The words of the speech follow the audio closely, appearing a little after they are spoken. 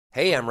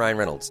Hey, I'm Ryan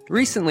Reynolds.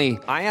 Recently,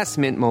 I asked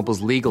Mint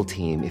Mobile's legal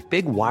team if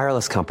big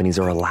wireless companies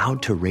are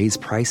allowed to raise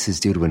prices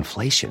due to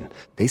inflation.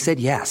 They said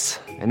yes.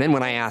 And then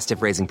when I asked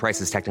if raising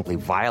prices technically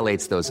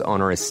violates those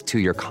onerous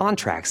two-year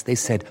contracts, they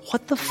said,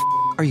 "What the f***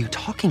 are you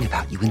talking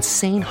about, you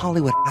insane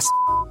Hollywood ass?"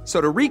 So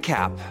to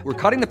recap, we're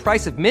cutting the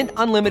price of Mint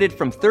Unlimited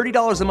from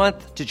 $30 a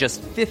month to just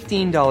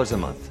 $15 a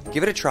month.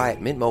 Give it a try at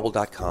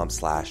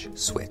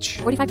mintmobile.com/switch.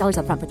 $45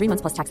 up front for 3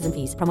 months plus taxes and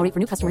fees. Promo rate for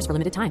new customers for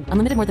limited time.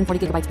 Unlimited more than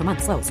 40 gigabytes per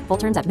month. Slows full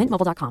terms at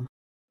mintmobile.com.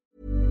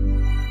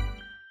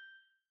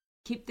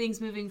 Keep things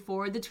moving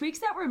forward. The tweaks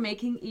that we're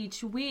making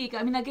each week,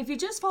 I mean, like if you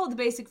just follow the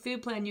basic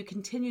food plan, you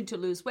continue to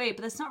lose weight,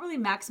 but that's not really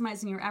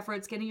maximizing your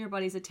efforts, getting your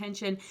body's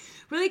attention,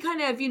 really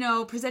kind of,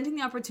 presenting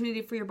the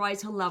opportunity for your body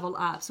to level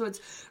up. So it's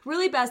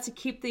really best to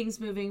keep things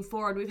moving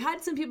forward. We've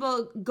had some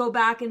people go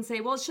back and say,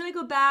 well, should I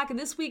go back? And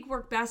this week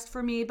worked best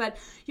for me, but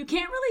you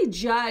can't really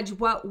judge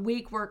what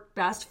week worked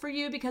best for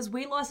you because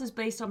weight loss is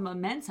based on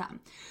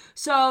momentum.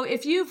 So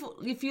if you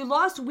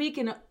lost weight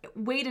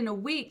in a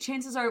week,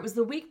 chances are it was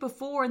the week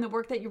before and the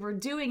work that you were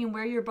doing and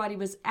where your body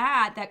was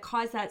at that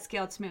caused that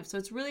scale to move. So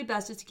it's really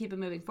best just to keep it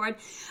moving forward.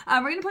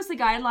 We're going to post the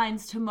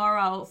guidelines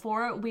tomorrow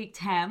for week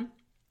 10.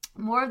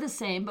 More of the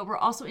same, but we're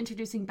also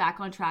introducing Back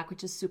on Track,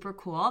 which is super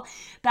cool.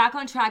 Back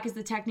on Track is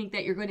the technique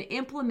that you're going to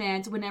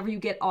implement whenever you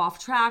get off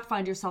track,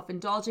 find yourself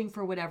indulging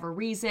for whatever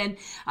reason.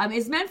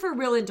 It's meant for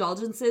real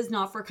indulgences,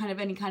 not for kind of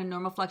any kind of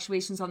normal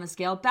fluctuations on the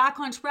scale. Back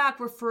on Track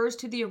refers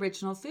to the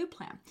original food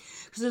plan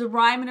because there's a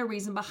rhyme and a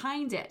reason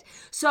behind it.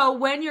 So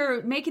when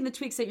you're making the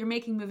tweaks that you're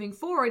making moving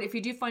forward, if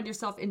you do find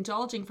yourself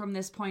indulging from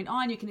this point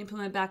on, you can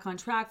implement Back on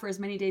Track for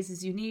as many days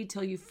as you need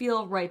till you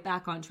feel right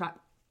back on track.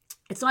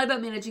 It's not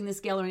about managing the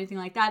scale or anything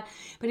like that.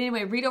 But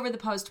anyway, read over the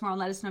post tomorrow and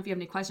let us know if you have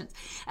any questions.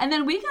 And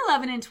then week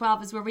 11 and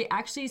 12 is where we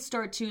actually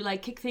start to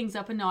kick things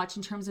up a notch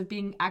in terms of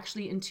being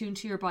actually in tune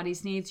to your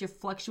body's needs, your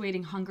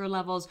fluctuating hunger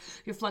levels,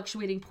 your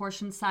fluctuating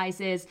portion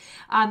sizes,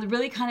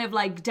 really kind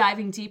of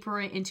diving deeper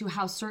into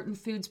how certain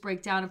foods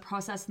break down and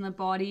process in the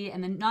body.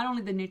 And then not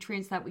only the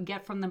nutrients that we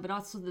get from them, but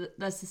also the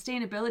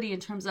sustainability in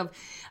terms of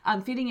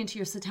feeding into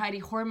your satiety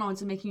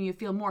hormones and making you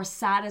feel more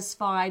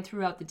satisfied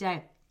throughout the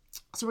day.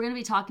 So we're going to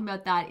be talking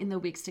about that in the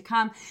weeks to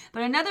come.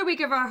 But another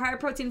week of our high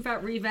protein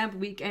fat revamp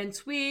week and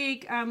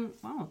tweak.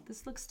 Wow,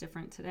 this looks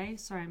different today.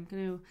 Sorry, I'm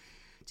going to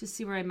just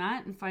see where I'm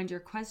at and find your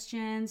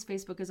questions.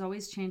 Facebook is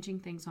always changing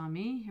things on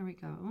me. Here we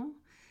go.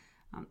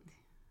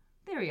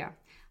 There we are.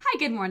 Hi,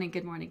 good morning.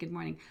 Hi,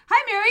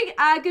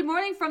 Mary. Good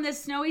morning from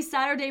this snowy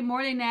Saturday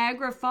morning,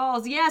 Niagara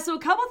Falls. Yeah, so a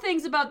couple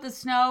things about the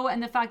snow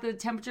and the fact that the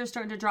temperature is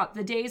starting to drop.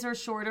 The days are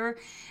shorter.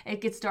 It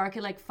gets dark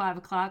at 5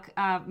 o'clock.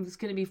 It's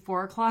going to be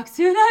 4 o'clock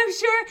soon, I'm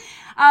sure.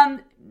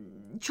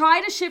 Try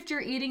to shift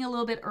your eating a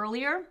little bit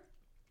earlier.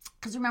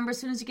 Because remember, as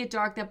soon as you get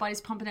dark, that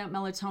body's pumping out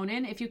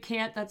melatonin. If you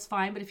can't, that's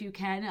fine. But if you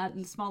can, a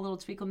small little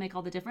tweak will make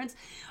all the difference.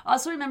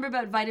 Also remember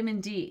about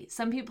vitamin D.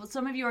 Some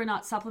of you are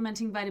not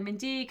supplementing vitamin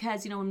D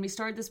because, when we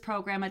started this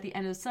program at the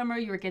end of the summer,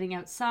 you were getting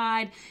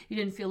outside. You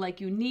didn't feel like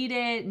you need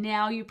it.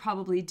 Now you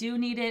probably do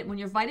need it. When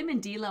your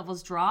vitamin D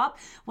levels drop,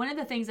 one of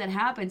the things that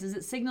happens is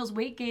it signals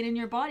weight gain in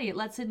your body. It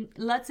lets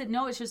it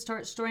know it should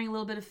start storing a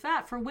little bit of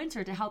fat for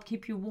winter to help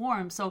keep you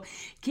warm. So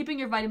keeping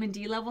your vitamin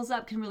D levels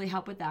up can really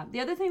help with that. The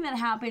other thing that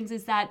happens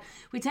is that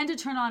we tend to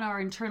turn on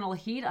our internal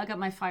heat. I got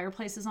my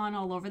fireplaces on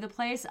all over the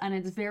place and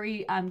it's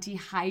very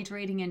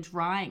dehydrating and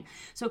drying.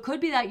 So it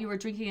could be that you were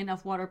drinking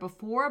enough water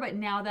before, but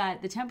now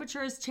that the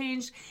temperature has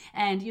changed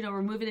and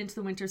we're moving into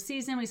the winter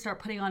season, we start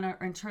putting on our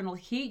internal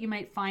heat, you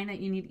might find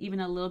that you need even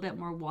a little bit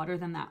more water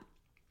than that.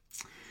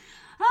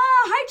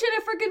 Hi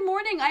Jennifer, good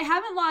morning. I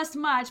haven't lost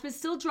much, but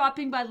still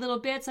dropping by little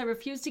bits. I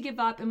refuse to give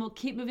up and will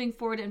keep moving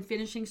forward and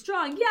finishing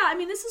strong. Yeah, I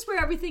mean, this is where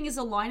everything is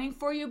aligning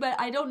for you, but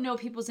I don't know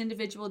people's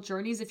individual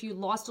journeys. If you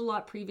lost a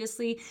lot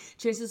previously,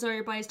 chances are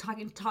your body's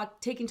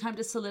taking time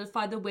to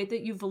solidify the weight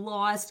that you've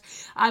lost.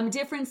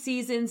 Different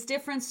seasons,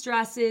 different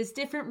stresses,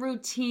 different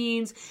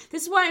routines.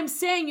 This is why I'm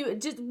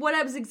saying what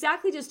I was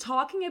exactly just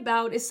talking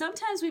about is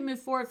sometimes we move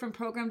forward from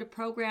program to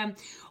program,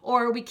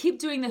 or we keep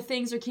doing the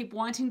things or keep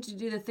wanting to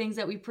do the things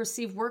that we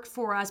perceive worked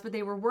for us, but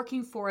they were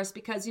working for us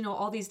because,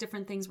 all these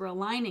different things were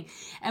aligning.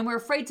 And we're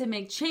afraid to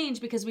make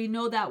change because we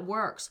know that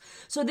works.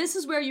 So this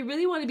is where you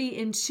really want to be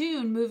in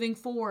tune moving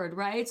forward,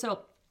 right?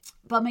 So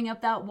bumping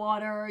up that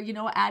water,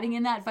 adding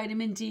in that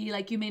vitamin D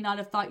like you may not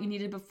have thought you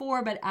needed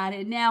before, but add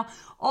it now.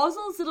 All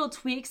those little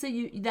tweaks that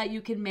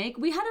you can make.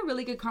 We had a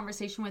really good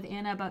conversation with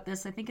Anna about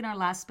this, I think in our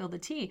last Spill the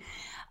Tea,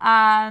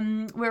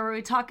 where we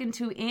were talking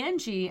to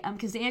Angie,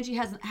 because Angie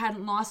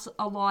hadn't lost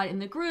a lot in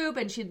the group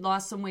and she'd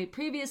lost some weight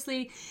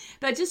previously.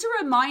 But just a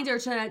reminder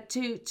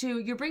to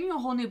you're bringing a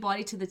whole new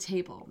body to the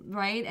table,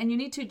 right? And you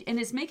need to, and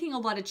it's making a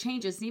lot of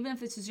changes. And even if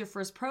this is your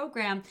first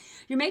program,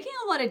 you're making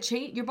a lot of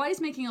change. Your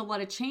body's making a lot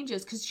of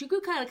changes because you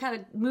could kind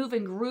of move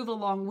and groove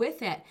along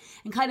with it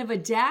and kind of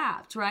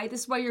adapt, right?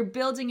 This is why you're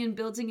building and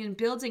building and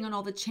building on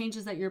all the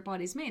changes that your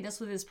body's made.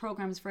 That's what this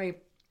program is very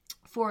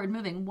forward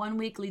moving. 1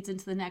 week leads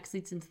into the next,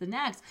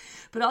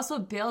 but also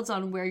builds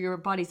on where your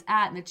body's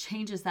at and the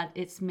changes that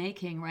it's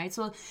making, right?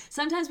 So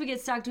sometimes we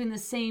get stuck doing the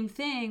same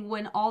thing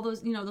when all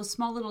those, those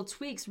small little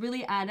tweaks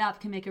really add up,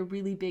 can make a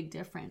really big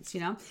difference,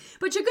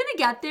 But you're going to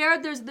get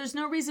there. There's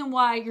no reason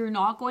why you're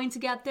not going to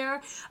get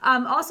there.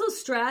 Also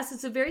stress.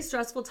 It's a very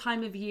stressful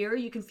time of year.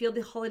 You can feel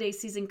the holiday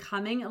season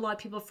coming. A lot of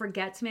people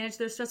forget to manage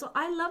their stress. Well,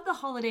 I love the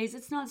holidays.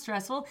 It's not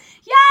stressful.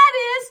 Yeah, it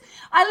is.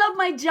 I love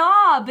my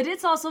job, but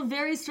it's also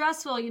very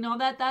stressful.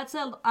 That's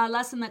a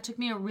lesson that took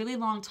me a really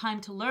long time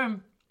to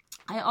learn.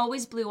 I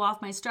always blew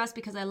off my stress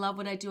because I love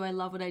what I do. I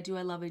love what I do.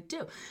 I love what I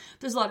do.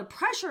 There's a lot of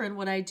pressure in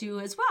what I do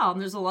as well.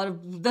 And there's a lot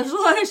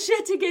of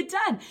shit to get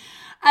done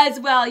as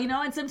well,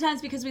 and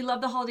sometimes because we love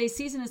the holiday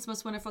season, it's the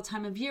most wonderful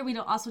time of year, we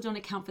don't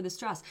account for the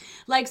stress.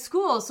 Like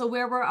school. So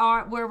where we're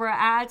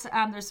at,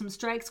 there's some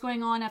strikes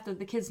going on after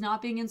the kids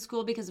not being in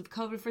school because of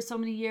COVID for so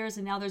many years.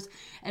 And now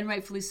and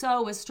rightfully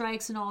so, with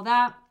strikes and all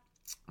that.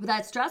 But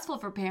that's stressful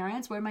for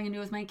parents. What am I going to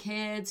do with my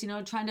kids?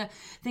 Trying to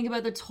think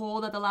about the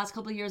toll that the last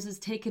couple of years has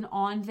taken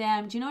on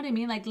them. Do you know what I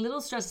mean? Like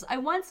little stresses. I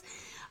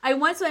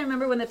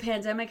remember when the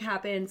pandemic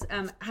happened,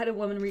 had a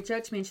woman reach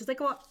out to me and she's like,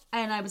 well,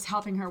 and I was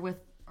helping her with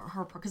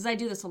her, because I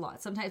do this a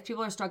lot. Sometimes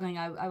people are struggling.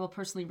 I will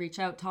personally reach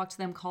out, talk to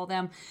them, call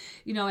them,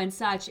 and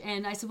such.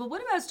 And I said, well,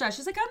 what about stress?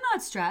 She's like, I'm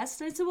not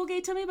stressed. And I said, well,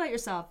 okay, tell me about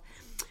yourself.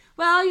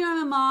 Well,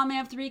 I'm a mom, I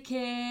have 3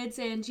 kids,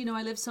 and,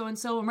 I live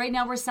so-and-so, and right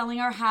now we're selling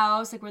our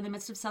house, like we're in the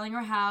midst of selling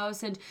our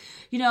house, and,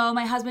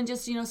 my husband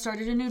just,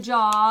 started a new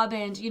job,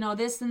 and,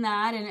 this and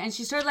that, and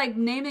she started, like,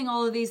 naming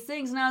all of these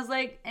things, and I was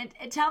like, and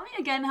tell me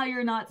again how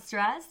you're not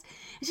stressed.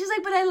 And she's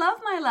like, but I love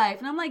my life.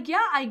 And I'm like,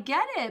 yeah, I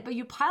get it, but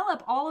you pile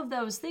up all of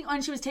those things.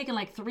 And she was taking,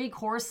 like, 3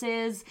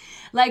 courses,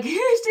 like, she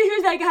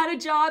was, like, had a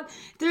job,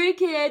 3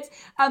 kids,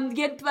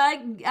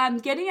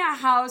 getting a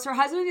house, her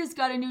husband just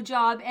got a new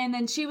job, and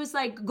then she was,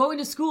 like, going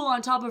to school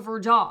on top of her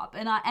job,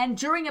 and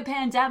during a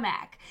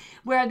pandemic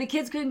where the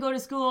kids couldn't go to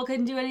school,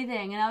 couldn't do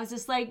anything, and I was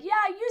just like,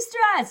 yeah, you're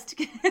stressed.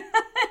 You're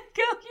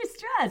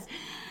stressed.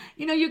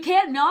 You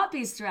can't not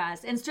be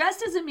stressed. And stress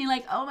doesn't mean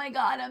like, oh my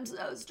God, I'm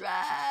so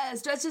stressed.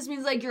 Stress just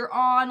means like you're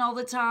on all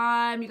the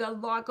time. You got a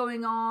lot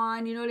going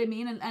on. You know what I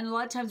mean? And a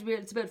lot of times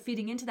it's about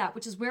feeding into that,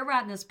 which is where we're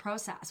at in this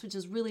process, which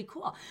is really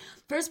cool.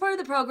 First part of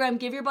the program,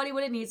 give your body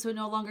what it needs so it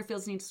no longer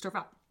feels the need to store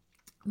up.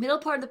 Middle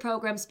part of the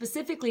program,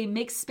 specifically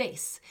make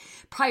space,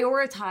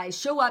 prioritize,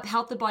 show up,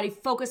 help the body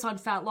focus on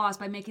fat loss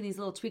by making these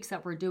little tweaks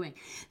that we're doing.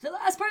 The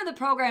last part of the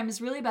program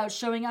is really about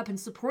showing up and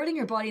supporting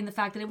your body in the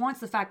fact that it wants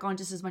the fat gone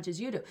just as much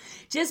as you do.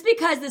 Just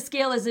because the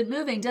scale isn't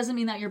moving doesn't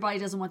mean that your body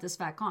doesn't want this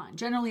fat gone.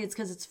 Generally, it's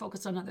because it's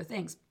focused on other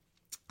things.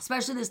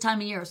 Especially this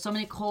time of year, so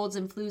many colds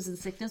and flus and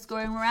sickness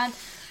going around.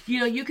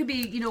 You could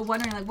be,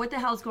 wondering like, what the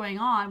hell's going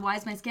on? Why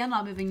is my scale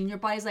not moving? And your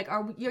body's like,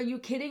 are you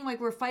kidding?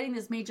 Like, we're fighting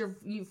this major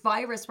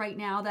virus right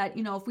now that,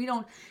 if we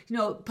don't,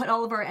 put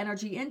all of our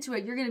energy into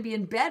it, you're going to be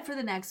in bed for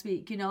the next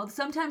week.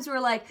 Sometimes we're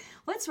like,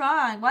 what's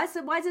wrong? Why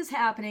is this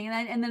happening?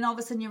 And then all of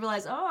a sudden you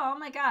realize, oh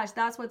my gosh,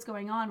 that's what's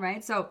going on,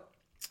 right? So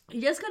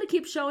you just got to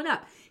keep showing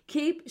up.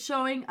 Keep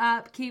showing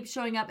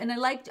up. And I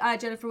like,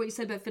 Jennifer, what you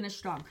said about finish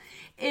strong.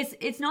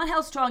 It's not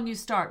how strong you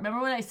start. Remember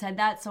when I said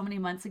that so many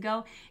months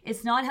ago?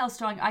 It's not how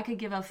strong. I could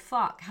give a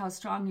fuck how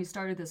strong you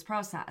started this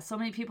process. So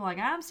many people are like,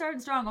 I'm starting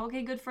strong.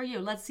 Okay, good for you.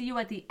 Let's see you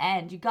at the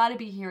end. You got to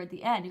be here at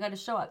the end. You got to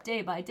show up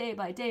day by day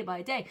by day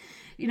by day.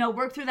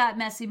 Work through that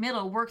messy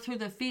middle. Work through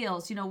the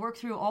feels. Work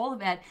through all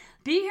of it.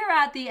 Be here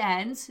at the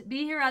end.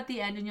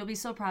 And you'll be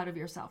so proud of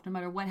yourself no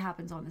matter what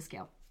happens on the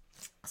scale.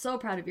 So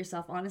proud of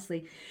yourself,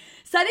 honestly.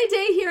 Sunny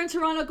day here in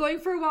Toronto, going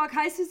for a walk.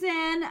 Hi,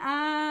 Suzanne.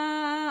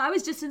 I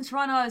was just in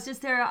Toronto. I was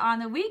just there on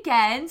the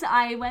weekend.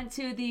 I went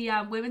to the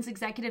Women's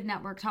Executive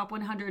Network Top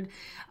 100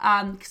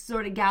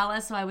 sort of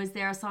gala. So I was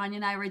there. Sonia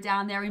and I were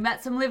down there. We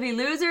met some Livy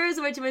losers,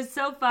 which was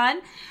so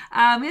fun.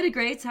 We had a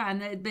great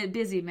time. A bit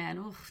busy, man.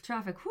 Oof,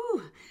 traffic.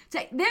 Whew. So,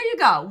 there you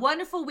go.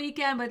 Wonderful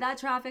weekend. But that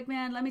traffic,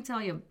 man, let me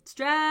tell you,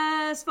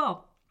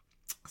 stressful.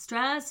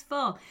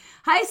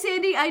 Hi,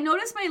 Sandy. I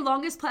noticed my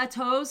longest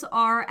plateaus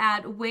are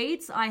at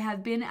weights I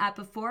have been at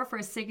before for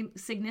a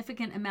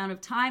significant amount of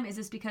time. Is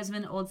this because of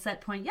an old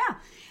set point? Yeah,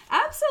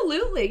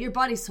 absolutely. Your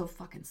body's so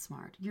fucking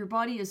smart. Your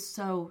body is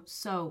so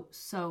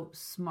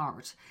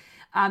smart.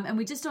 And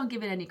we just don't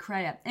give it any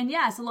credit. And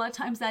yes, a lot of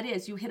times that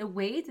is. You hit a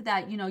weight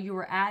that, you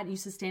were at, you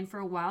sustained for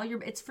a while.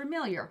 It's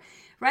familiar,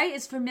 right?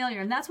 It's familiar.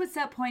 And that's what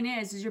set point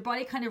is your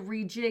body kind of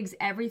rejigs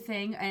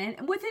everything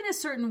and within a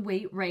certain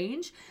weight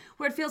range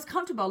where it feels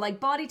comfortable. Like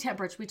body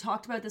temperature. We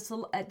talked about this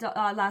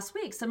last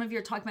week. Some of you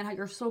are talking about how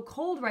you're so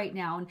cold right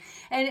now.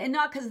 And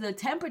not because of the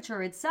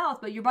temperature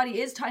itself, but your body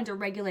is trying to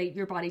regulate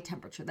your body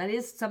temperature. That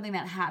is something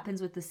that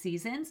happens with the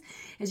seasons,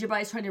 is your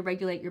body's trying to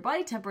regulate your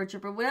body temperature.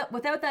 But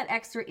without that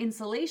extra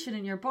insulation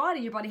in your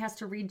body has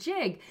to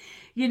rejig.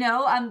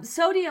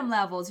 Sodium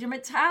levels, your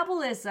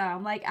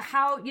metabolism, like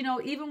how,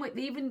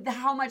 even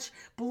how much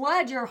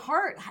blood your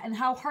heart and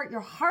how your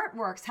heart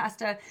works has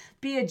to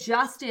be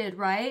adjusted,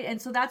 right?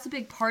 And so that's a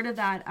big part of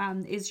that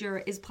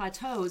is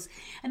plateaus.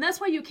 And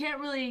that's why you can't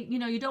really,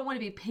 you don't want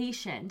to be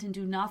patient and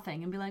do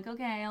nothing and be like,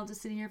 okay, I'll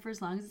just sit here for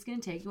as long as it's going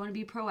to take. You want to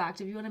be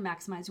proactive, you want to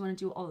maximize, you want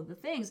to do all of the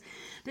things.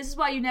 This is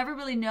why you never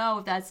really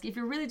know if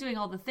you're really doing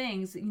all the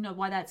things,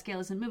 why that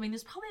scale isn't moving.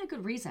 There's probably a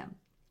good reason.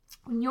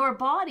 Your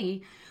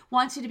body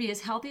wants you to be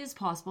as healthy as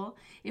possible.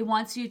 It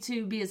wants you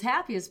to be as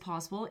happy as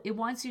possible. It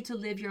wants you to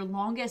live your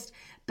longest,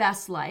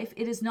 best life.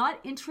 It is not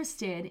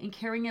interested in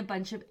carrying a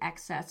bunch of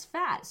excess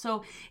fat.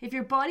 So if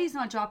your body's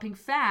not dropping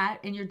fat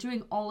and you're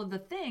doing all of the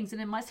things, then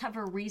it must have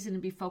a reason to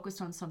be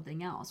focused on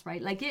something else,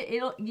 right? Like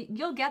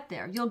you'll get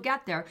there. You'll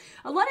get there.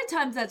 A lot of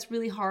times that's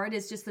really hard.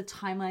 It's just the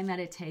timeline that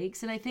it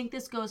takes. And I think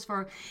this goes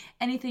for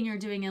anything you're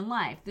doing in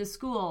life. The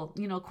school,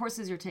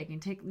 courses you're taking,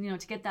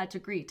 to get that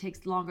degree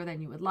takes longer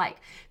than you would like.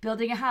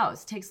 Building a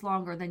house takes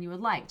longer than you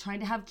would like. Trying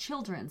to have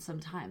children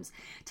sometimes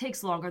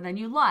takes longer than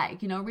you like.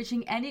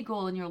 Reaching any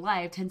goal in your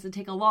life tends to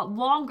take a lot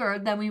longer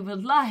than we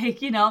would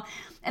like,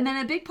 And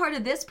then a big part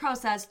of this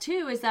process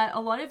too is that a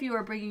lot of you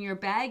are bringing your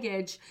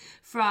baggage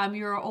from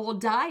your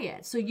old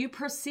diet. So you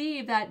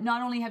perceive that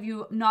not only have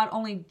you not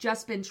only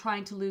just been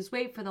trying to lose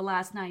weight for the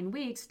last 9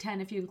 weeks, 10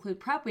 if you include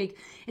prep week,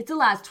 it's the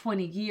last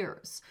 20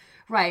 years.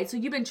 Right? So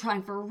you've been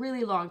trying for a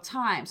really long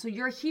time. So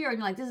you're here and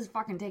you're like, this is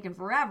fucking taking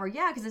forever.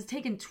 Yeah, because it's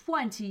taken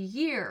 20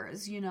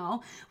 years,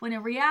 when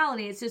in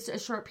reality, it's just a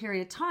short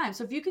period of time.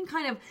 So if you can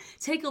kind of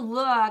take a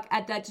look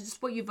at that,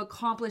 just what you've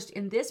accomplished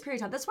in this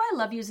period of time. That's why I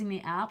love using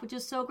the app, which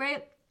is so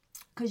great.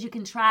 Because you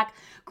can track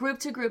group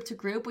to group to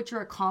group what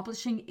you're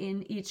accomplishing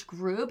in each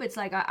group. It's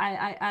like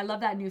I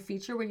love that new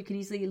feature where you can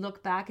easily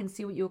look back and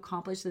see what you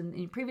accomplished in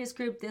your previous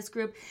group, this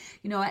group,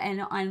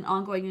 and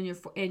ongoing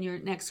in your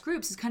next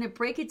groups. Is kind of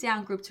break it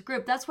down group to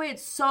group. That's why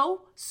it's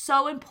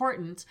so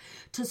important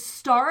to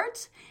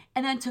start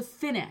and then to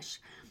finish.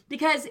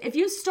 Because if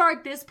you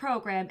start this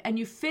program and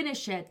you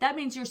finish it, that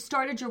means you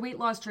started your weight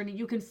loss journey.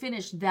 You can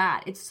finish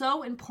that. It's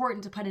so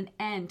important to put an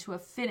end to a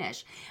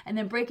finish and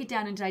then break it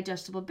down into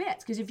digestible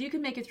bits. Because if you can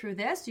make it through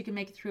this, you can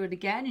make it through it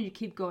again, and you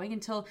keep going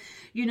until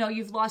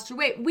you've lost your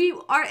weight.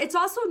 It's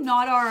also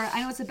not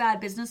I know it's a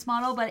bad business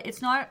model, but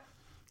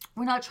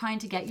we're not trying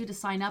to get you to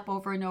sign up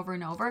over and over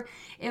and over.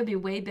 It would be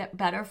way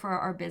better for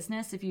our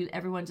business if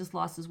everyone just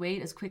lost his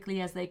weight as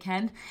quickly as they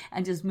can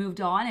and just moved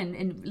on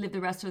and live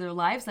the rest of their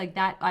lives. Like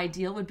that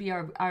ideal would be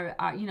our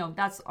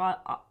that's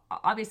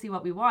obviously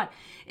what we want.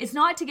 It's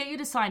not to get you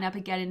to sign up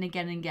again and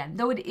again and again,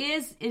 though it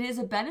is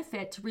a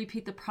benefit to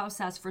repeat the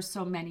process for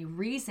so many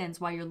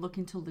reasons why you're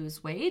looking to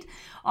lose weight.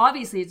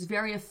 Obviously, it's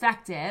very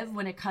effective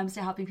when it comes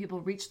to helping people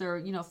reach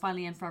their,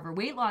 finally and forever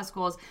weight loss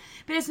goals.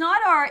 But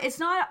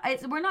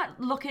we're not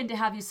looking to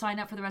have you sign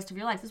up for the rest of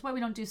your life. That's why we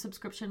don't do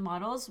subscription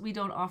models. We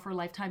don't offer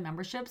lifetime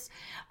memberships.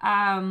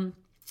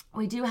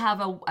 We do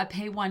have a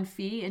pay one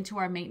fee into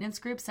our maintenance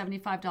group.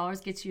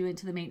 $75 gets you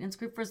into the maintenance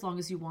group for as long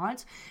as you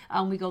want.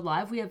 We go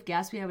live, we have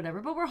guests, we have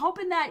whatever, but we're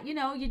hoping that, you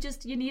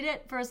need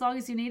it for as long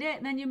as you need it,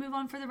 and then you move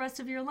on for the rest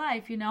of your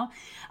life,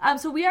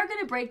 So we are going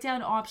to break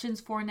down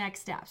options for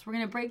next steps. We're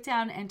going to break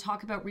down and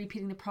talk about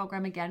repeating the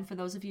program again for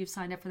those of you who've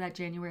signed up for that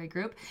January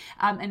group.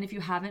 And if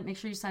you haven't, make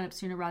sure you sign up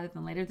sooner rather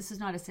than later. This is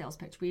not a sales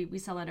pitch. We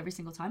sell out every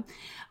single time.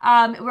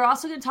 We're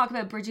also going to talk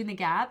about bridging the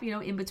gap,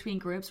 in between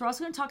groups. We're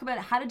also going to talk about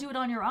how to do it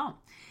on your own.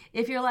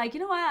 If you're like,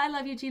 what, I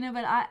love you, Gina,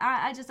 but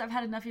I've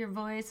had enough of your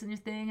voice and your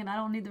thing, and I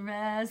don't need the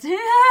rest.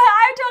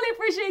 I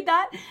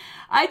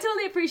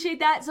totally appreciate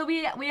that. So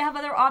we have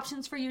other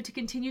options for you to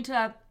continue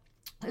to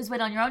lose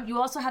weight on your own. You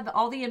also have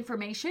all the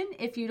information.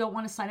 If you don't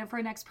want to sign up for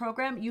a next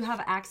program, you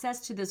have access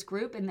to this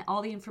group and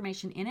all the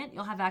information in it.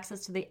 You'll have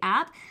access to the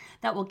app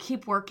that will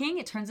keep working.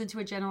 It turns into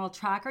a general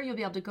tracker. You'll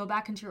be able to go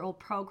back into your old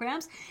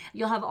programs.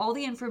 You'll have all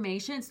the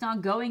information. It's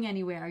not going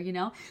anywhere,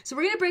 So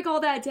we're going to break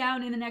all that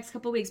down in the next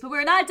couple of weeks, but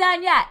we're not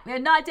done yet.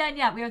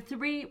 We have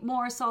 3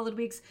 more solid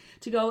weeks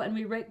to go, and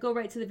we go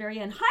right to the very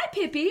end. Hi,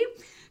 Pippi.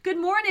 Good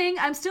morning.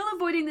 I'm still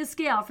avoiding the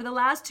scale for the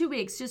last 2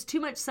 weeks. Just too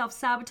much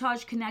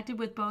self-sabotage connected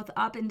with both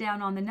up and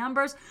down on the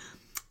numbers.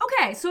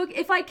 Okay, so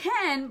if I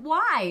can,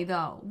 why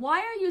though? Why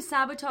are you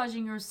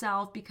sabotaging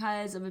yourself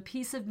because of a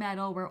piece of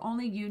metal where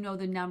only you know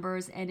the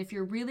numbers? And if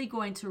you're really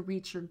going to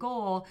reach your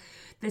goal,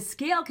 the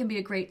scale can be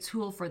a great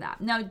tool for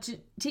that. Now, to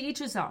each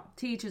his own.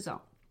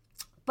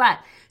 But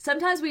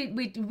sometimes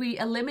we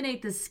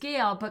eliminate the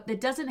scale, but that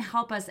doesn't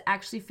help us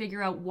actually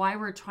figure out why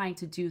we're trying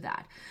to do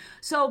that.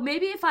 So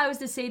maybe if I was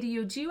to say to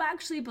you, do you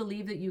actually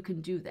believe that you can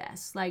do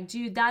this? I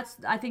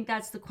think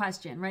that's the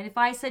question, right? If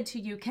I said to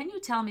you, can you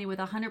tell me with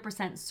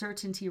 100%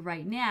 certainty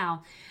right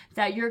now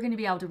that you're going to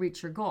be able to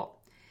reach your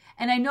goal?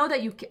 And I know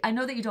that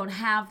you don't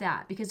have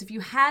that, because if you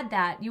had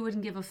that, you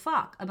wouldn't give a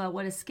fuck about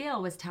what a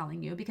scale was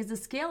telling you, because the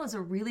scale is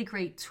a really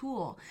great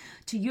tool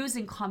to use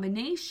in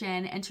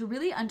combination and to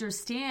really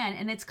understand.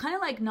 And it's kind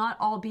of like not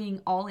all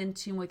being all in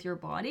tune with your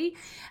body.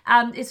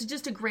 It's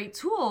just a great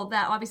tool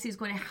that obviously is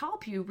going to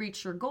help you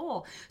reach your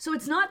goal. So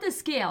it's not the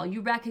scale.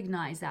 You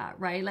recognize that,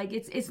 right? Like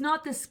it's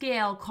not the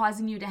scale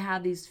causing you to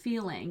have these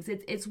feelings.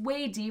 It's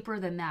way deeper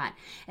than that.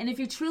 And if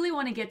you truly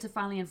want to get to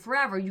finally and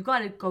forever, you got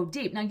to go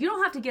deep. Now, you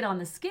don't have to get on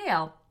the scale,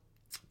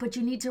 but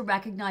you need to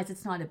recognize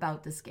it's not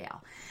about the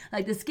scale.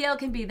 Like the scale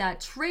can be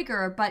that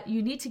trigger, but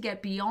you need to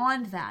get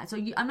beyond that. So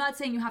I'm not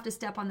saying you have to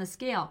step on the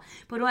scale,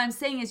 but what I'm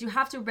saying is you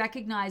have to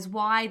recognize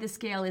why the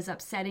scale is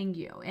upsetting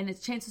you. And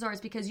chances are it's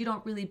because you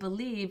don't really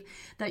believe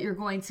that you're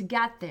going to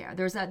get there.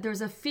 There's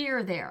a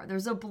fear there.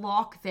 There's a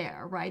block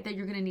there, right? That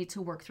you're going to need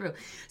to work through.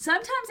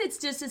 Sometimes it's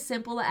just as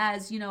simple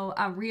as,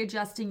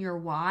 readjusting your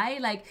why.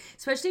 Like,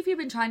 especially if you've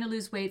been trying to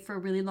lose weight for a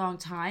really long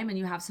time and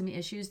you have some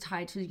issues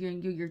tied to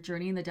your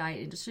journey in the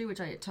diet industry,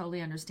 which I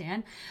totally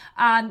understand,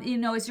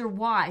 is your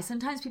why.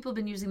 Sometimes people have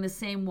been using the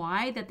same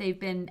why that they've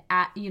been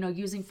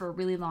using for a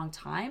really long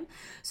time.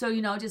 So,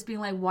 just being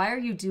like, why are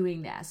you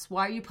doing this?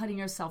 Why are you putting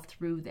yourself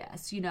through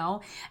this?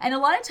 And a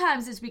lot of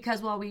times it's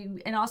because,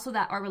 and also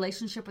that our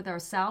relationship with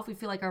ourselves, we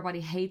feel like our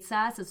body hates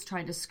us. It's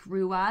trying to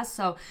screw us.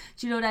 So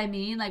do you know what I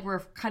mean? Like we're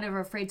kind of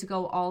afraid to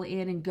go all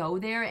in and go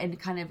there and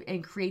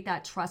and create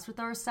that trust with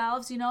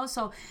ourselves,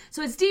 So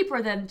it's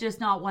deeper than just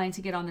not wanting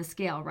to get on the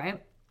scale,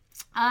 right?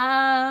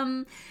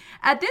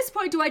 At this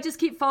point, do I just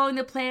keep following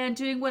the plan,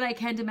 doing what I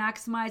can to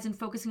maximize and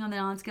focusing on the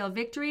non-scale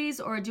victories,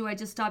 or do I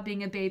just stop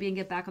being a baby and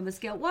get back on the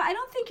scale? Well, I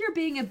don't think you're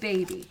being a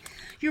baby.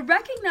 You're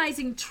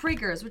recognizing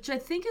triggers, which I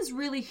think is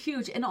really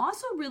huge and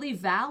also really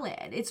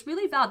valid. It's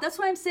really valid. That's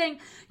why I'm saying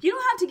you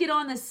don't have to get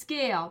on the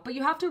scale, but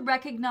you have to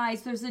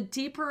recognize there's a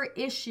deeper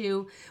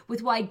issue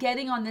with why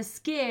getting on the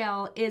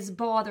scale is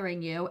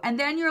bothering you. And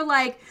then you're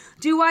like,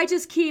 do I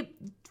just keep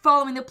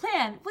following the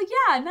plan? Well,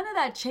 yeah, none of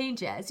that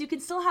changes. You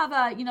can still have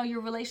your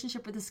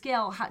relationship with the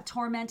scale,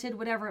 tormented,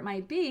 whatever it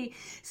might be,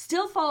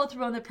 still follow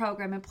through on the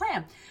program and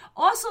plan.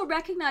 Also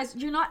recognize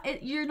it's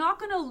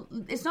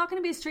not going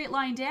to be a straight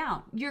line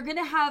down. You're going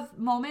to have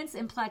moments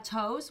and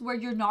plateaus where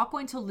you're not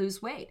going to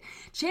lose weight.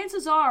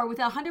 Chances are, with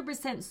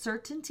 100%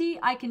 certainty,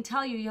 I can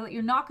tell you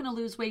you're not going to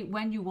lose weight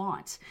when you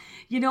want.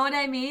 You know what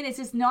I mean? It's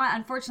just not,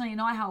 unfortunately,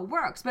 not how it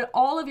works. But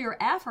all of your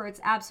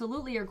efforts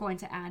absolutely are going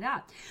to add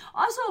up.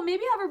 Also,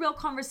 maybe have a real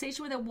conversation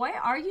with it. Why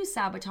are you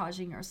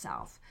sabotaging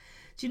yourself?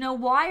 Do you know,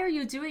 why are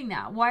you doing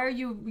that? Why are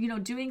you,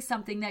 doing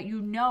something that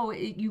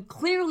you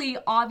clearly,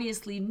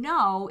 obviously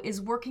know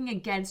is working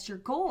against your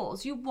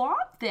goals? You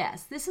want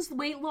this. This is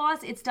weight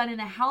loss. It's done in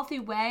a healthy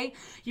way.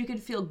 You can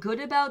feel good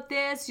about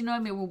this.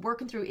 We're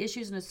working through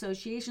issues and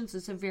associations.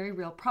 It's a very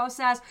real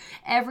process.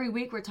 Every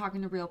week we're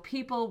talking to real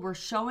people. We're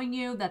showing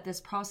you that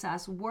this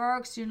process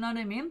works. You know what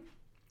I mean?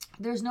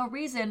 There's no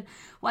reason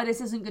why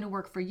this isn't going to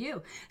work for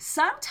you.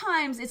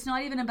 Sometimes it's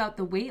not even about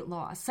the weight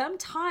loss.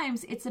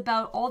 Sometimes it's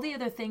about all the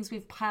other things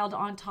we've piled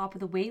on top of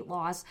the weight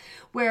loss,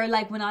 where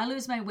like when I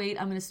lose my weight,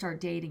 I'm going to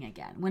start dating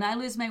again. When I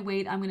lose my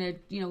weight, I'm going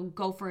to,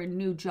 go for a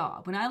new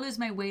job. When I lose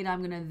my weight, I'm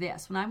going to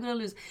this. When I'm going to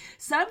lose.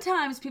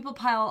 Sometimes people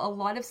pile a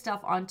lot of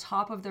stuff on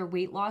top of their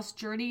weight loss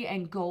journey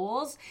and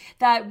goals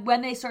that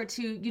when they start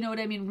to,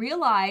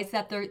 realize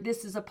that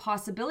this is a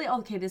possibility.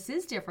 Okay, this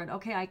is different.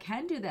 Okay, I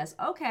can do this.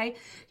 Okay,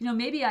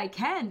 maybe I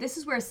can. This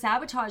is where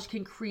sabotage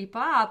can creep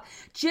up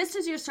just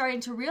as you're starting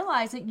to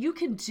realize that you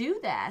can do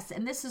this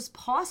and this is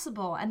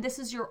possible and this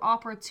is your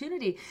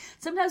opportunity.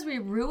 Sometimes we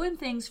ruin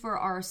things for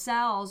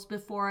ourselves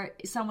before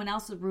someone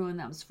else would ruin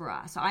them for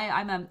us.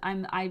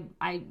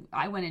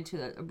 I went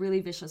into a really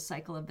vicious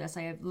cycle of this.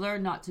 I have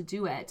learned not to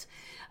do it.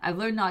 But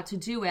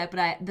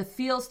the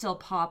feels still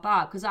pop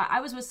up because I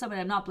was with someone.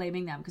 I'm not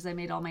blaming them because I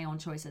made all my own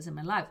choices in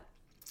my life.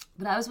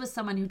 But I was with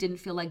someone who didn't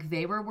feel like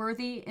they were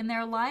worthy in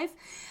their life,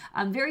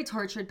 very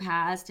tortured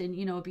past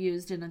and,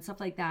 abused and stuff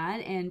like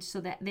that. And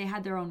so that they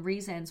had their own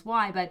reasons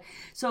why. But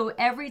so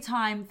every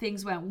time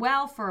things went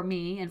well for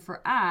me and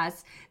for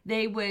us,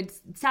 they would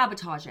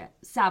sabotage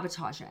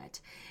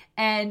it.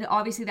 And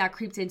obviously that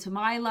creeped into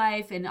my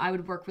life and I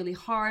would work really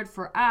hard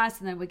for us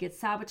and then would get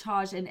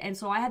sabotaged. And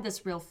so I had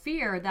this real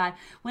fear that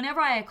whenever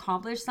I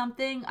accomplished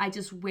something, I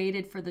just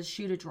waited for the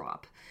shoe to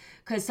drop.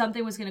 Because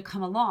something was going to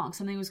come along,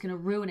 something was going to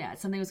ruin it,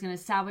 something was going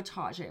to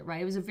sabotage it,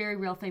 right? It was a very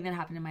real thing that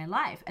happened in my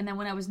life. And then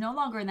when I was no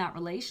longer in that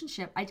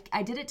relationship,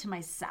 I did it to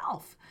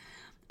myself.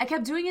 I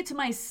kept doing it to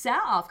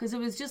myself because it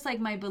was just like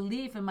my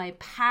belief and my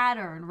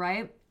pattern,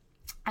 right?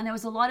 And there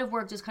was a lot of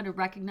work just kind of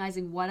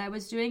recognizing what I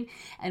was doing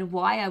and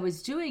why I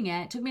was doing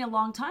it. It took me a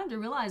long time to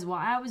realize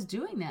why I was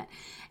doing that.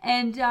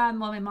 And,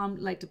 my mom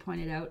liked to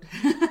point it out.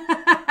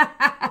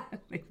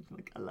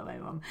 I love my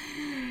mom.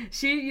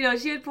 She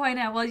would point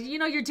out, well,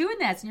 you're doing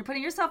this and you're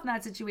putting yourself in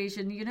that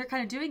situation. You're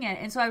kind of doing it.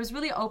 And so I was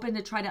really open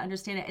to try to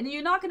understand it. And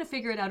you're not going to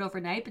figure it out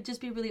overnight, but just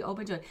be really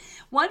open to it.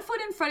 One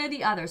foot in front of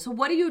the other. So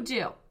what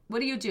do? What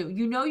do?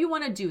 You know you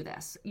want to do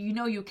this. You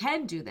know you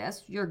can do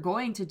this. You're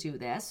going to do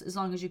this as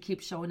long as you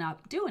keep showing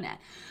up doing it.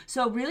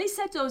 So really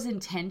set those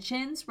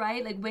intentions,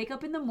 right? Like wake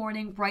up in the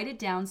morning, write it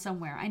down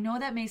somewhere. I know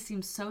that may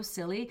seem so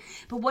silly,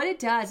 but what it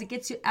does, it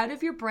gets you out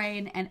of your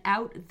brain and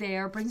out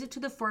there, brings it to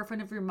the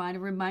forefront of your mind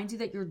and reminds you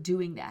that you're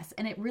doing this.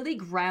 And it really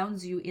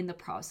grounds you in the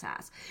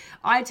process.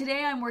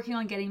 Today I'm working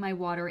on getting my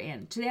water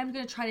in. Today I'm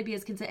going to try to be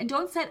as consistent. And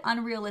don't set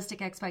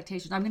unrealistic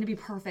expectations. I'm going to be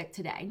perfect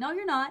today. No,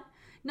 you're not.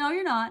 No,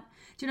 you're not.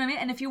 Do you know what I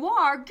mean? And if you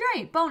are,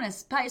 great,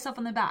 bonus, pat yourself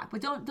on the back.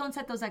 But don't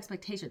set those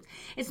expectations.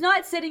 It's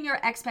not setting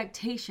your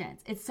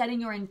expectations. It's setting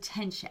your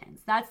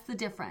intentions. That's the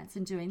difference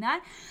in doing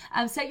that.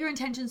 Set your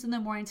intentions in the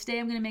morning. Today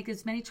I'm going to make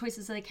as many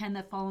choices as I can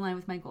that fall in line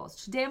with my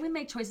goals. Today I'm going to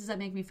make choices that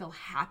make me feel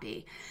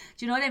happy.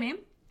 Do you know what I mean?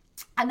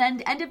 And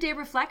then end of day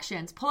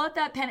reflections, pull out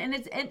that pen. And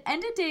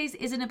end of days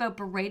isn't about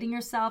berating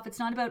yourself. It's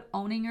not about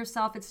owning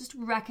yourself. It's just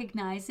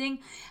recognizing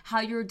how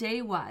your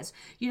day was.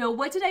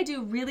 What did I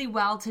do really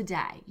well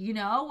today?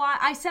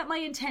 I set my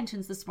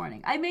intentions this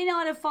morning. I may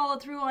not have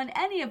followed through on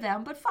any of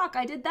them, but fuck,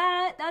 I did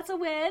that. That's a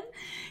win.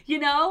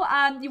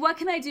 What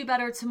can I do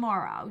better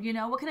tomorrow?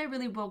 What can I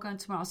really work on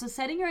tomorrow? So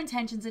setting your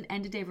intentions and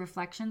end of day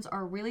reflections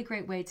are a really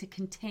great way to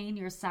contain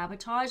your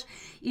sabotage,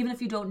 even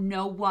if you don't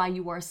know why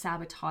you are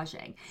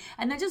sabotaging.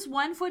 And then just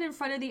one foot in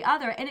front of the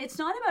other. And it's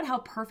not about how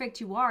perfect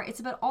you are.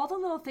 It's about all the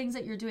little things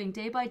that you're doing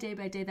day by day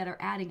by day that are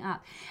adding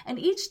up. And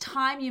each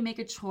time you make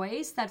a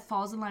choice that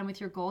falls in line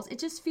with your goals, it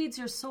just feeds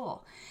your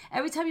soul.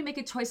 Every time you make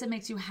a choice that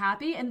makes you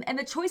happy, and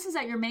the choices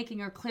that you're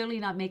making are clearly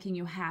not making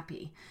you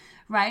happy,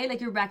 right?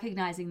 Like you're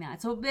recognizing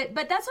that. So,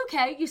 but that's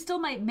okay. You still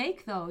might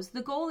make those.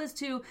 The goal is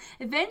to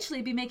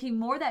eventually be making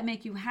more that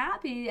make you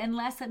happy and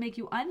less that make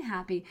you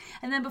unhappy.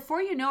 And then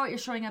before you know it, you're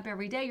showing up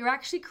every day. You're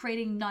actually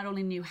creating not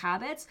only new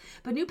habits,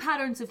 but new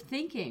patterns of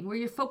thinking where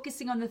you're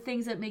focusing on the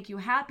things that make you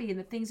happy and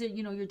the things that,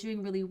 you're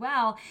doing really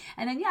well.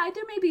 And then,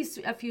 there may be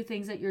a few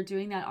things that you're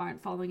doing that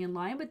aren't following in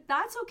line, but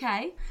that's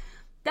okay.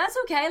 That's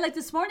okay. Like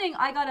this morning,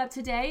 I got up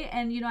today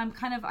and,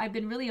 I've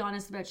been really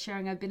honest about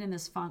sharing. I've been in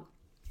this funk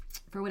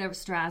for whatever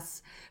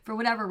stress, for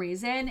whatever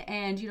reason.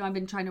 And, I've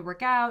been trying to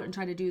work out and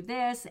trying to do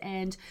this.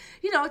 And,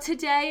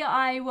 today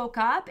I woke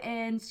up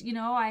and,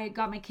 I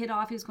got my kid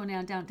off. He was going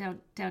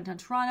downtown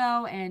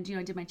Toronto. And,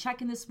 I did my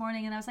check-in this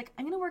morning and I was like,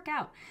 I'm going to work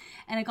out.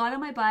 And I got on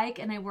my bike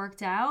and I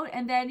worked out.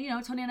 And then,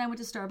 Tony and I went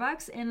to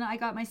Starbucks and I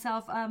got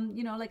myself,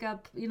 like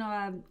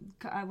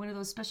one of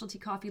those specialty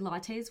coffee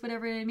lattes,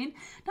 whatever I mean.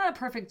 Not a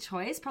perfect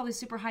choice, probably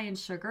super high in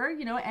sugar,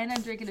 and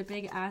I'm drinking a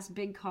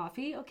big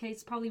coffee. Okay,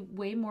 it's probably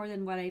way more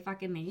than what I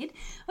fucking need.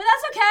 But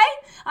that's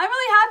okay. I'm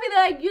really happy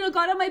that I,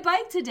 got on my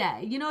bike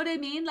today. You know what I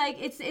mean? Like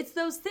it's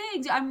those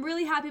things. I'm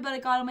really happy that I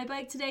got on my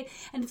bike today.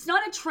 And it's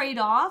not a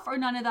trade-off or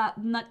none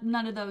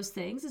of those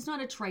things. It's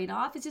not a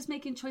trade-off. It's just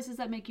making choices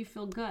that make you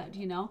feel good,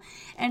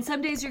 And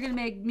some days you're going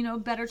to make,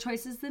 better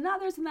choices than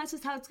others. And that's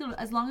just how it's going to,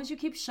 as long as you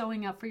keep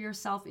showing up for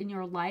yourself in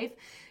your life,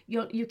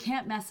 you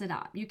can't mess it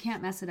up. You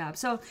can't mess it up.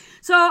 So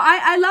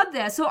I love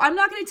this. So I'm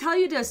not going to tell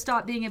you to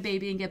stop being a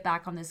baby and get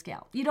back on the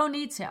scale. You don't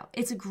need to.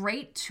 It's a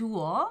great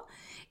tool.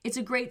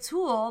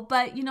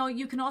 But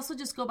you can also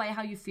just go by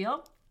how you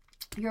feel.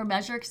 Your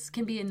measures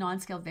can be in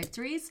non-scale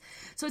victories.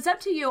 So it's up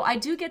to you. I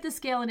do get the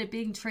scale and it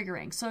being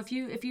triggering. So if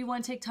you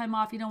want to take time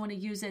off, you don't want to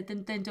use it,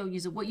 then don't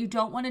use it. What you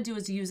don't want to do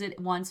is use it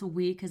once a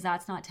week because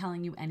that's not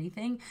telling you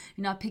anything.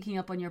 You're not picking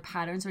up on your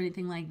patterns or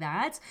anything like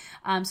that.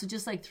 So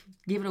just like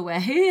give it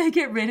away,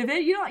 get rid of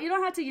it. You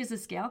don't have to use the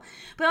scale.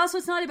 But also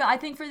I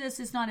think for this,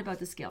 it's not about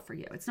the scale for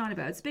you.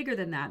 It's bigger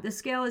than that. The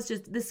scale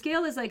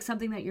is like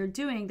something that you're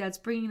doing that's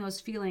bringing those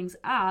feelings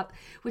up,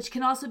 which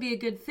can also be a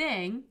good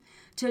thing.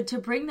 To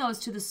bring those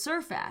to the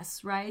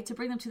surface, right? To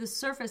bring them to the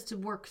surface, to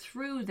work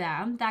through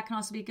them. That can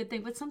also be a good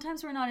thing. But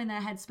sometimes we're not in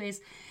that headspace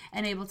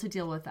and able to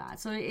deal with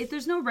that. So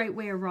there's no right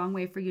way or wrong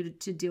way for you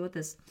to deal with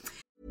this.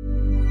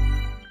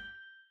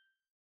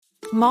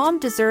 Mom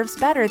deserves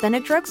better than a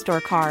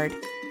drugstore card.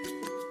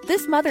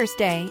 This Mother's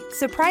Day,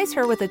 surprise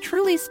her with a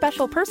truly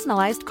special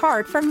personalized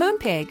card from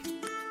Moonpig.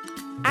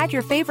 Add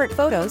your favorite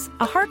photos,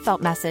 a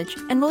heartfelt message,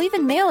 and we'll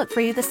even mail it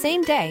for you the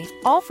same day,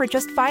 all for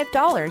just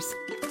 $5.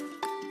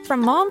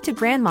 From mom to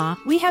grandma,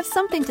 we have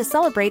something to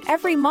celebrate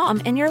every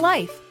mom in your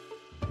life.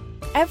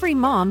 Every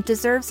mom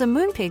deserves a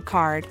Moonpig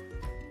card.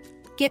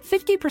 Get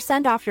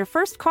 50% off your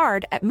first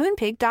card at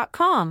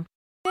Moonpig.com.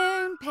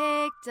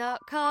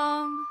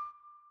 Moonpig.com.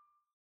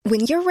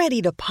 When you're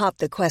ready to pop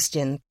the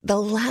question, the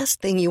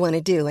last thing you want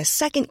to do is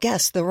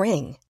second-guess the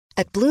ring.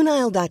 At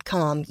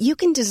BlueNile.com, you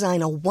can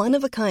design a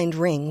one-of-a-kind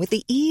ring with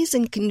the ease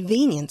and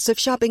convenience of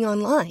shopping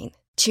online.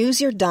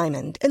 Choose your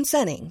diamond and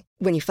setting.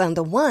 When you find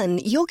the one,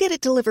 you'll get it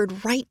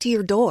delivered right to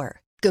your door.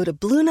 Go to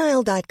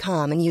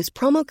BlueNile.com and use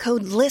promo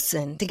code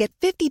LISTEN to get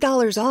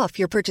 $50 off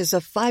your purchase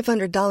of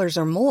 $500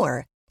 or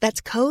more.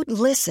 That's code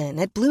LISTEN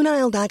at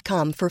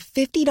BlueNile.com for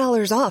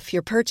 $50 off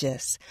your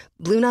purchase.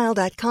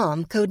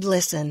 BlueNile.com, code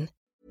LISTEN.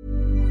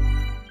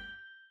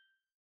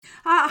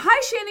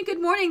 Hi, Shannon.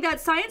 Good morning.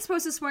 That science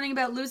post this morning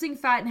about losing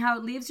fat and how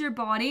it leaves your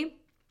body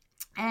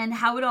And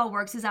how it all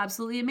works is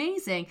absolutely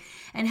amazing.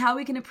 And how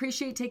we can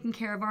appreciate taking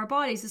care of our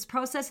bodies. This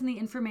process and the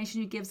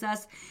information it gives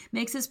us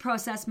makes this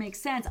process make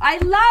sense. I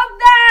love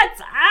that!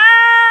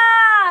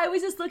 I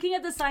was just looking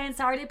at the Science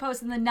Saturday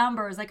post and the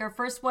numbers. Like our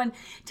first one,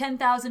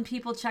 10,000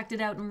 people checked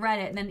it out and read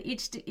it. And then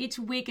each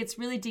week it's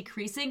really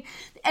decreasing.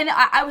 And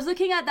I was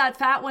looking at that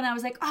fat one. I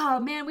was like, oh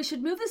man, we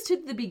should move this to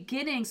the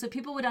beginning so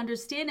people would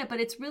understand it. But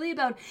it's really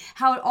about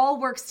how it all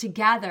works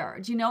together,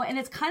 do you know? And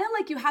it's kind of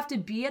like you have to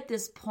be at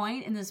this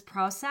point in this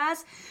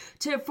process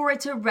for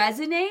it to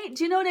resonate.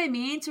 Do you know what I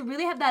mean? To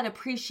really have that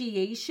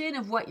appreciation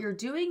of what you're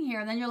doing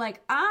here. And then you're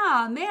like,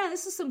 man,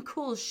 this is some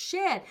cool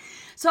shit.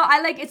 So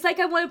it's like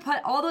I want to put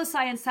all those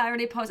Science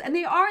Saturday posts, and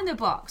they are in the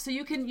book. So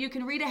you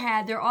can read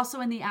ahead. They're also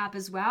in the app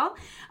as well.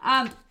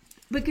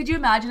 But could you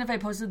imagine if I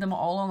posted them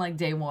all on like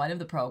day one of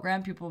the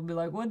program? People would be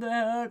like, what the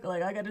heck?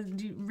 Like, I got to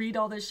read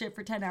all this shit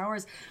for 10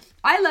 hours.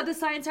 I love the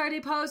Science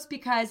Saturday post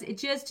because it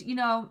just,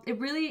 it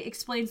really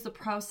explains the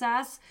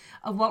process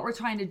of what we're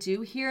trying to do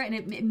here. And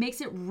it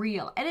makes it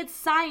real. And it's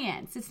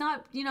science. It's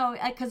not,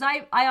 because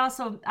I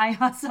also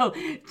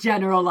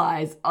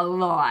generalize a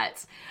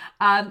lot.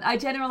 I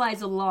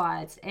generalize a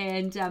lot.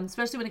 And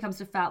especially when it comes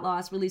to fat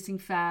loss, releasing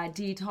fat,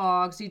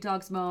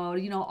 detox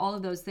mode, all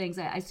of those things.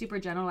 I super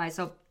generalize.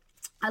 So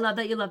I love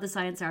that you love the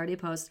Science Saturday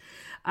post.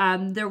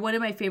 They're one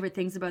of my favorite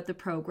things about the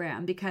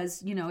program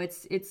because,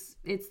 there's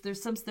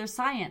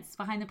science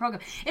behind the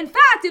program. In fact.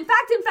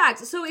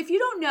 So if you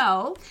don't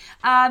know,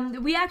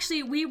 we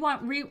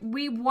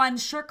won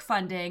SHRC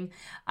funding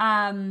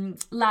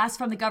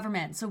from the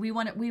government. So we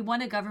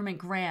won a government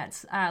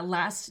grant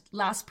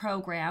last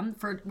program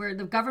where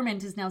the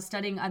government is now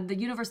studying on the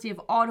University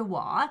of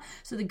Ottawa.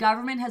 So the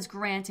government has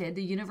granted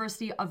the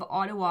University of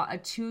Ottawa a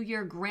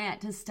 2-year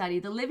grant to study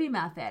the Livy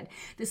method,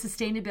 the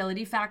sustainability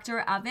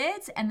factor of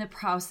it, and the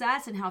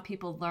process, and how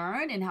people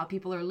learn, and how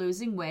people are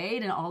losing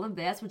weight, and all of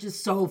this, which is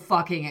so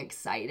fucking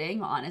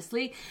exciting,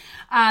 honestly.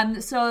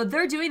 So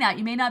they're doing that.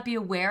 You may not be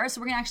aware, so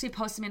we're going to actually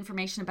post some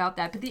information about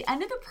that. But at the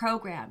end of the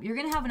program, you're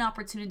going to have an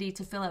opportunity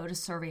to fill out a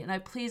survey. And I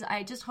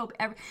just hope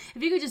if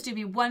you could just do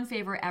me one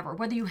favor ever,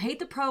 whether you hate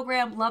the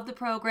program, love the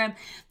program,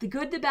 the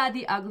good, the bad,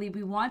 the ugly,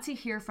 we want to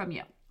hear from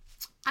you.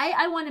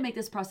 I want to make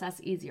this process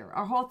easier.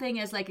 Our whole thing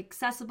is like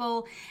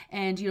accessible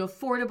and,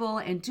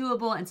 affordable and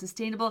doable and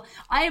sustainable.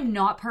 I am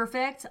not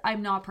perfect.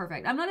 I'm not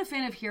a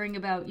fan of hearing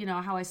about,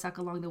 how I suck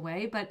along the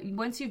way. But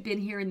once you've been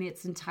here in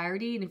its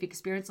entirety and if you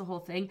experience the whole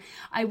thing,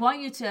 I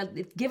want you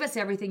to give us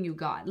everything you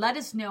got. Let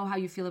us know how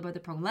you feel about the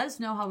program. Let us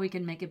know how we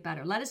can make it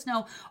better. Let us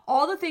know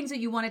all the things that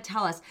you want to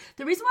tell us.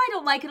 The reason why I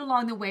don't like it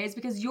along the way is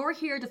because you're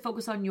here to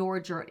focus on your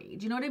journey.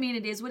 Do you know what I mean?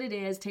 It is what it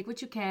is. Take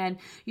what you can.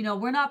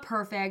 We're not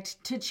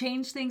perfect. To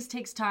change things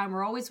takes time.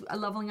 We're always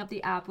leveling up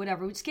the app,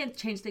 whatever. We just can't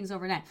change things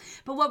overnight.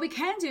 But what we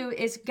can do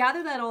is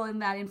gather that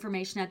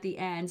information at the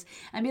end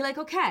and be like,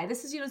 okay,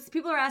 this is,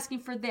 people are asking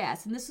for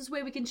this, and this is the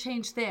way we can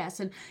change this,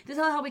 and this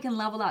is how we can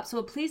level up.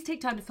 So please take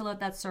time to fill out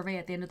that survey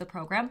at the end of the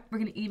program. We're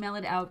going to email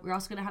it out. We're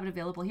also going to have it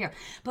available here.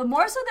 But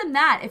more so than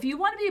that, if you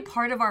want to be a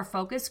part of our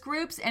focus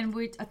groups, and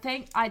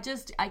I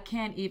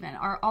can't even,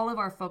 all of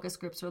our focus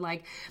groups are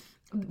like,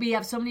 we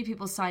have so many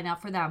people sign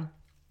up for them.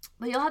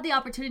 But you'll have the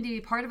opportunity to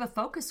be part of a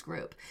focus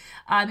group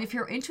if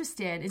you're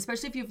interested,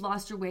 especially if you've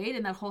lost your weight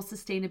and that whole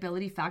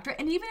sustainability factor.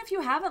 And even if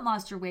you haven't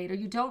lost your weight or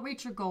you don't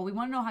reach your goal, we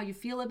want to know how you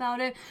feel about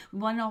it. We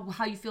want to know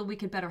how you feel we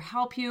could better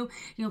help you,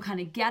 kind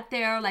of get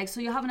there.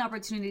 So you'll have an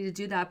opportunity to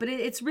do that. But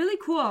it's really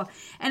cool.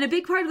 And a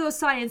big part of those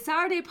Science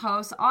Saturday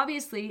posts,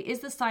 obviously, is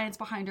the science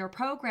behind our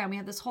program. We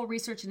have this whole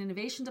research and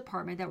innovation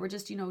department that we're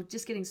just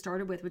getting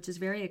started with, which is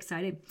very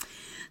exciting.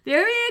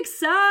 Very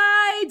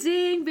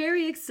exciting,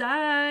 very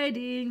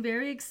exciting,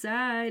 very exciting.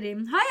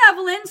 Hi,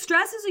 Evelyn.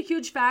 Stress is a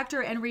huge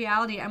factor in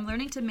reality. I'm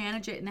learning to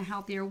manage it in a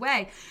healthier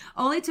way.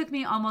 Only took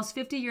me almost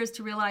 50 years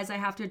to realize I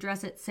have to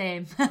address it.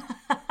 Same. I'm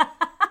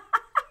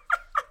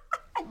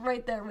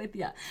right there with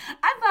you.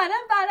 I'm fine.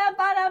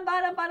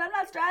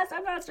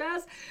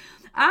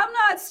 I'm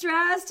not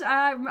stressed.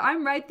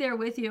 I'm right there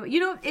with you.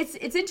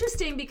 It's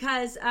interesting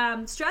because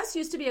stress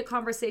used to be a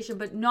conversation,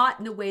 but not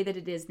in the way that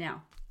it is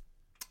now.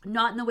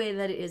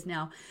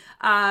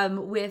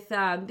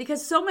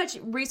 Because so much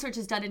research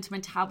is done into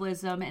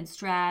metabolism and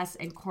stress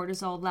and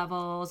cortisol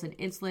levels and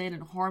insulin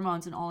and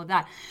hormones and all of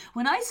that.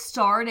 When I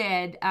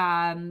started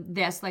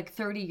this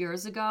 30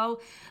 years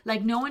ago,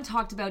 no one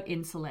talked about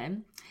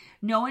insulin.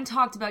 No one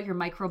talked about your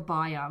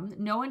microbiome.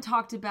 No one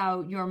talked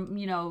about your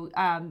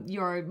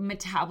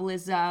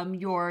metabolism,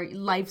 your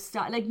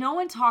lifestyle. No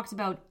one talked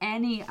about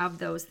any of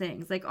those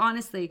things.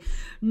 Honestly,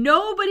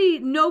 nobody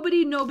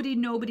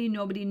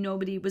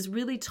was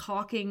really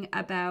talking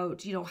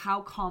about,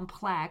 how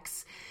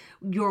complex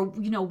your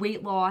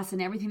weight loss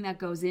and everything that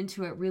goes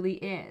into it really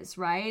is,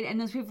 right?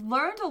 And we've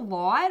learned a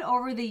lot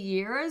over the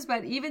years,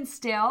 but even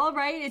still,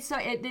 right, it's so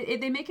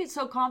they make it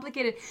so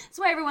complicated. That's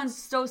why everyone's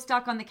so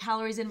stuck on the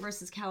calories in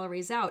versus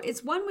calories out.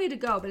 It's one way to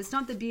go, but it's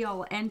not the be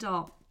all end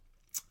all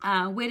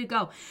way to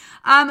go.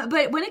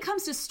 But when it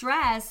comes to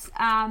stress,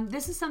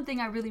 this is something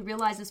I really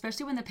realized,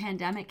 especially when the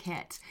pandemic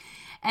hit.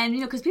 And,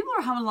 because people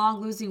were coming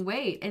along losing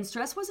weight and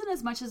stress wasn't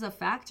as much as a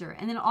factor.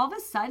 And then all of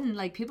a sudden,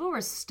 like, people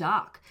were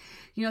stuck.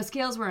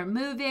 Scales weren't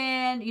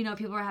moving,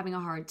 people were having a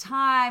hard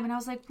time. And I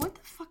was like, what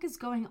the fuck is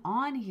going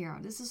on here?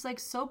 This is like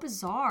so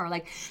bizarre.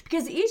 Like,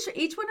 because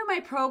each one of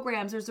my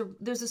programs,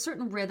 there's a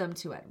certain rhythm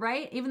to it,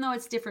 right? Even though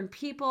it's different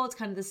people, it's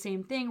kind of the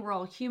same thing. We're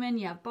all human.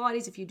 You have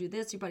bodies. If you do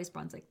this, your body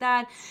responds like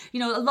that. A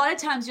lot of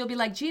times you'll be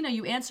like, Gina,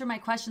 you answer my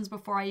questions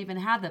before I even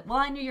have them. Well,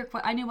 I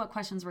knew what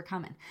questions were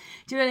coming.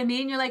 Do you know what I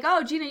mean? You're like,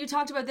 oh, Gina, you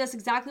talked about this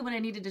exactly when I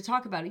needed to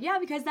talk about it. Yeah,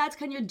 because that's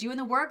when you're doing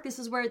the work. This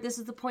is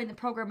the point in the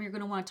program where you're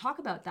going to want to talk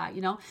about that,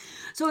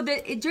 So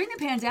during the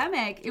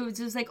pandemic, it was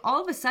just like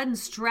all of a sudden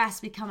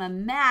stress become a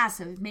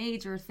massive,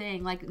 major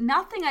thing. Like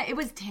it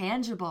was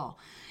tangible.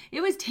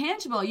 It was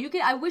tangible.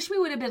 I wish we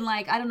would have been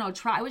like, I don't know,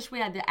 I wish we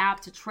had the app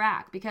to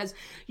track, because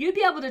you'd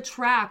be able to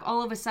track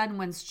all of a sudden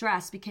when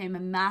stress became a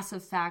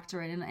massive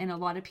factor in a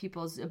lot of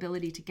people's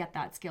ability to get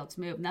that skill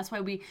to move. And that's why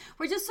we're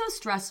just so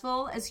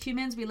stressful as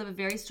humans. We live a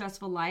very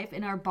stressful life,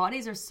 and our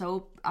bodies are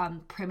so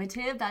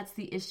primitive. That's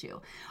the issue.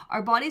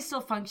 Our bodies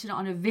still function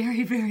on a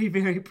very, very,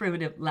 very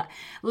primitive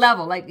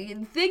level. Like,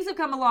 things have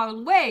come a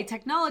long way,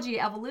 technology,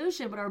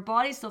 evolution, but our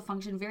bodies still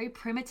function very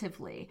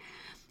primitively.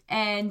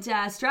 And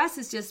stress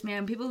is just,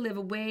 man, people live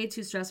a way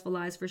too stressful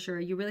lives for sure.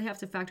 You really have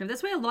to factor in.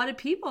 That's why a lot of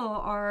people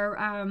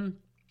are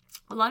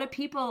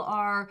looking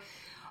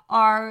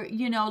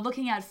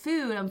at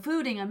food. I'm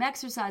fooding, I'm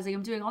exercising,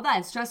 I'm doing all that.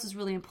 And stress is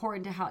really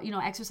important to help,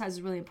 exercise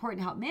is really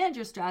important to help manage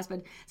your stress.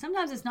 But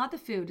sometimes it's not the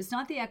food, it's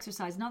not the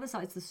exercise, not the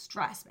salt, it's the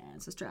stress, man.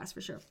 It's the stress for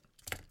sure.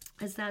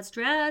 It's that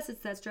stress.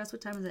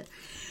 What time is it?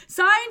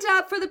 Signed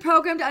up for the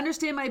program to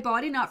understand my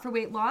body, not for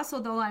weight loss,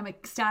 although I'm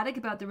ecstatic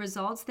about the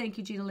results. Thank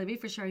you, Gina Livy,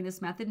 for sharing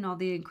this method and all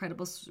the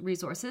incredible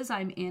resources.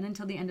 I'm in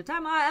until the end of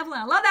time. Oh, Evelyn,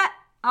 I love that.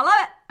 I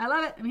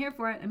love it. I'm here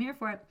for it.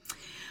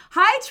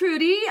 Hi,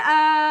 Trudy.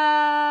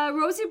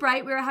 Rosie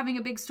Bright, we were having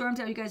a big storm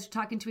today. You guys are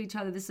talking to each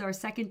other. This is our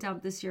second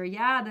dump this year.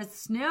 Yeah, the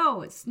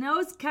snow.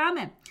 Snow's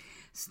coming.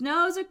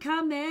 Snows are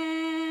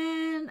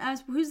coming.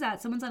 Who's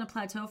that? Someone's on a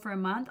plateau for a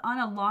month. On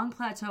a long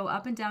plateau,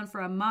 up and down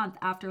for a month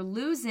after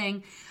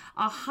losing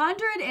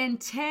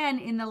 110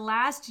 in the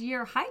last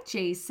year. Hi,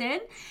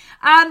 Jason.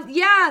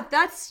 Yeah,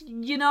 that's,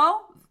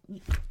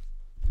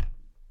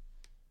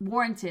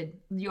 warranted.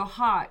 Your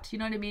heart, you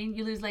know what I mean?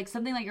 You lose like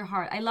something like your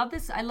heart. I love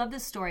this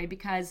story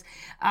because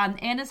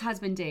Anna's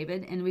husband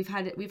David, and we've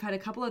had a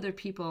couple other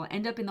people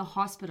end up in the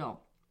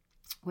hospital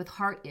with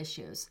heart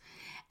issues.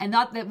 And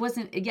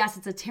yes,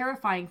 it's a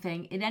terrifying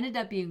thing. It ended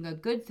up being a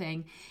good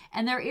thing.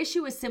 And their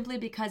issue was simply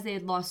because they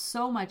had lost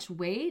so much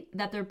weight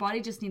that their body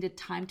just needed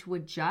time to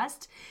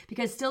adjust,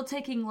 because still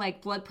taking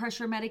like blood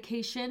pressure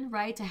medication,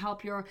 right, to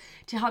help your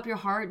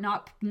heart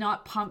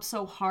not pump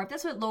so hard.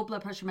 That's what low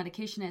blood pressure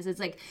medication is. It's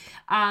like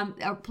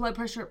blood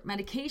pressure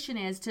medication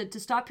is to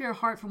stop your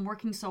heart from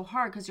working so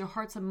hard, because your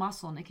heart's a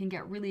muscle and it can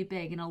get really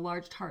big, and a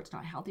large heart's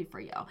not healthy for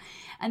you.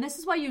 And this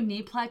is why you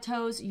need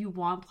plateaus. You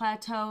want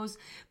plateaus.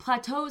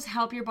 Plateaus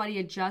help your body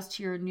adjust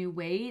to your new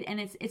weight, and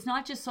it's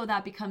not just so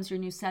that becomes your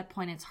new set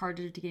point. It's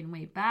harder to gain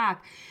weight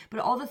back, but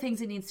all the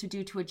things it needs to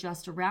do to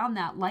adjust around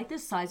that, like the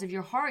size of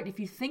your heart. If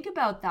you think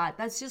about that,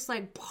 that's just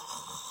like,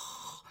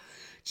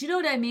 do you know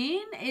what I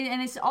mean? And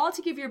it's all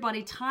to give your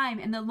body time.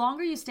 And the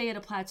longer you stay at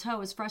a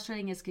plateau, as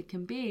frustrating as it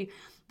can be,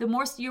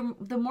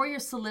 the more you're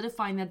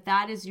solidifying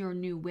that is your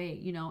new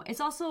weight. It's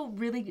also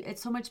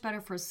it's so much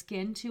better for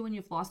skin too. When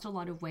you've lost a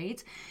lot of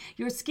weight,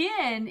 your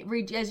skin,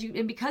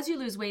 and because you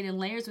lose weight in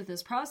layers with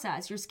this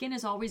process, your skin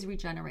is always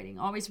regenerating,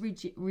 always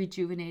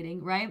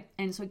rejuvenating, right?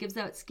 And so it gives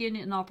that skin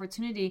an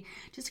opportunity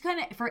just kind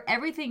of for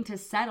everything to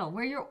settle,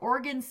 where your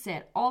organs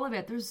sit, all of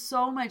it. There's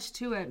so much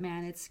to it,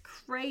 man. It's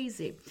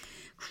crazy.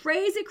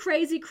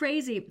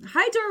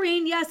 Hi,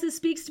 Doreen. Yes, this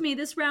speaks to me.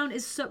 This round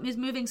is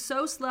moving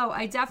so slow.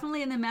 I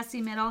definitely in the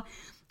messy middle.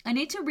 I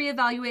need to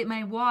reevaluate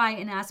my why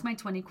and ask my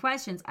 20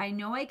 questions. I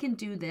know I can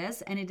do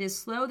this, and it is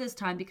slow this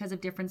time because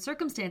of different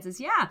circumstances.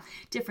 Yeah,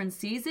 different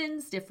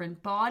seasons,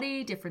 different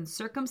body, different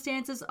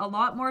circumstances, a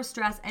lot more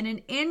stress, and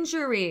an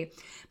injury.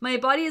 My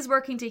body is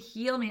working to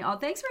heal me. Oh,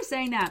 thanks for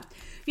saying that.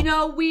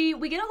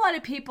 We get a lot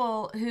of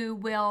people who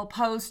will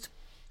post.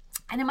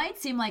 And it might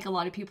seem like a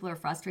lot of people are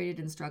frustrated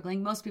and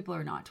struggling. Most people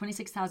are not.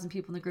 26,000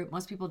 people in the group.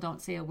 Most people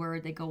don't say a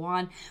word. They go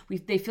on.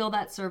 They fill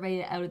that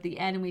survey out at the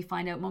end, and we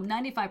find out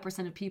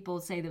 95% of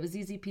people say that it was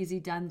easy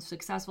peasy, done,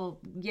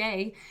 successful,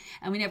 yay,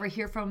 and we never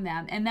hear from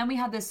them. And then we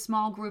have this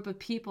small group of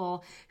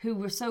people who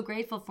we're so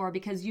grateful for,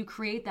 because you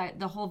create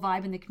the whole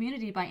vibe in the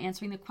community by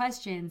answering the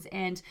questions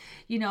and,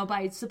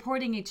 by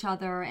supporting each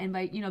other and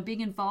by,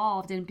 being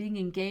involved and being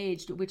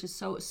engaged, which is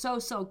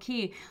so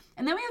key.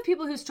 And then we have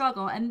people who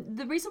struggle. And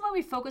the reason why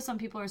we focus on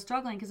people who are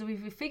struggling, because we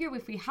figure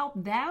if we help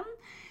them,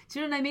 do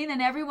you know what I mean?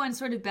 Then everyone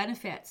sort of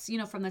benefits,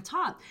 from the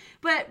top.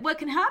 But what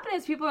can happen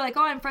is people are like,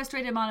 oh, I'm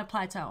frustrated, I'm on a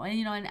plateau.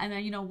 And,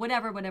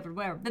 whatever.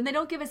 Then they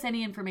don't give us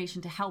any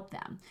information to help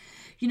them,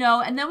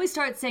 and then we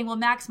start saying, well,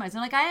 maximize.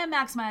 And like, I am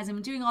maximizing,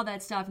 I'm doing all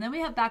that stuff. And then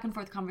we have back and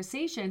forth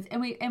conversations, and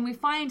we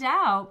find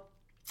out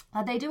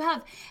They do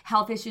have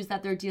health issues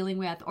that they're dealing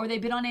with, or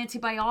they've been on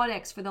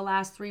antibiotics for the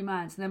last 3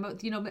 months, and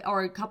then,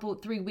 or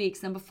 3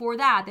 weeks. And before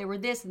that, they were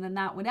this and then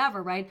that,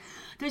 whatever, right?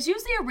 There's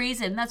usually a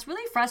reason. That's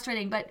really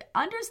frustrating, but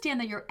understand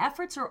that your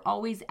efforts are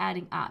always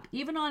adding up.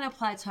 Even on a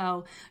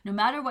plateau, no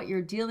matter what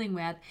you're dealing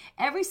with,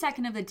 every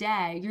second of the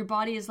day, your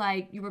body is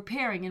like, you're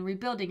repairing and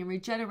rebuilding and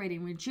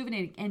regenerating,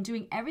 rejuvenating, and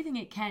doing everything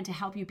it can to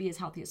help you be as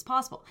healthy as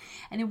possible.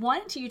 And in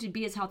wanting you to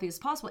be as healthy as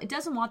possible, it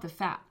doesn't want the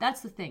fat.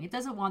 That's the thing. It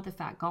doesn't want the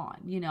fat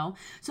gone,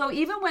 So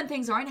even when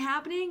things aren't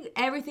happening,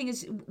 everything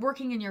is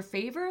working in your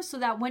favor so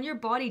that when your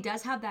body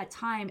does have that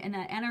time and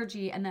that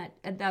energy and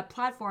that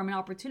platform and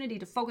opportunity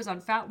to focus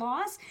on fat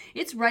loss,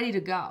 it's ready to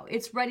go.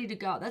 It's ready to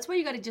go. That's why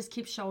you got to just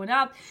keep showing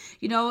up.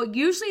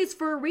 Usually it's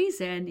for a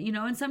reason,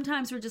 and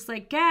sometimes we're just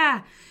like,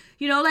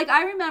 like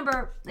I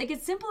remember, like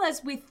it's simple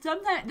as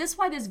sometimes, this is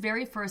why this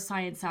very first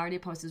Science Saturday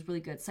post is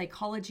really good.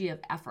 Psychology of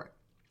effort.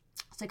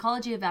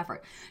 Psychology of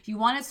effort. You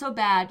want it so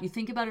bad. You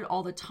think about it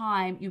all the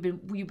time. You've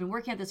been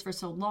working at this for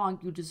so long.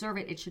 You deserve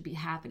it. It should be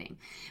happening.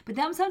 But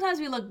then sometimes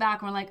we look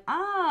back and we're like,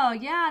 oh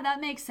yeah, that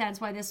makes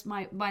sense. Why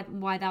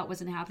that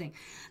wasn't happening.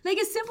 Like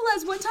as simple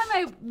as one time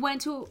I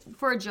went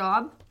for a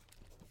job.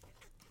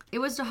 It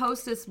was to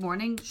host this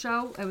morning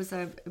show. It was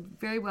a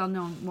very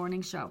well-known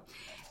morning show,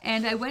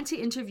 and I went to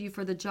interview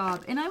for the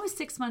job. And I was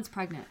 6 months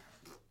pregnant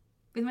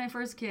with my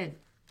first kid.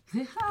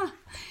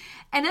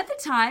 And at the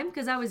time,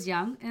 because I was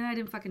young and I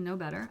didn't fucking know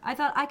better, I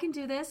thought I can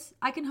do this.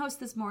 I can host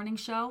this morning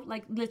show.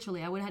 Like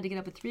literally, I would have had to get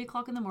up at 3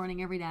 o'clock in the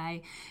morning every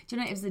day.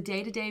 It was a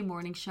day-to-day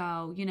morning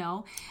show,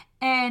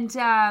 And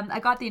I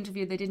got the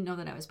interview. They didn't know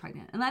that I was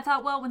pregnant. And I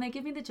thought, well, when they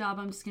give me the job,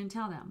 I'm just going to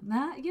tell them.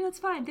 It's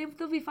fine.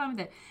 They'll be fine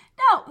with it.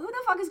 No, who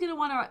the fuck is going to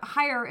want to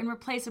hire and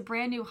replace a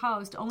brand new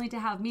host only to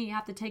have me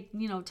have to take,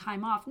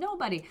 time off?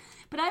 Nobody.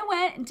 But I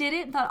went and did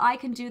it and thought I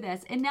can do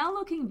this. And now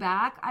looking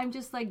back, I'm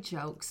just like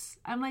jokes.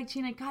 I'm like,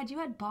 Gina, God, you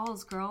had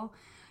balls, girl.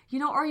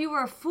 Or you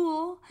were a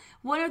fool,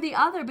 one or the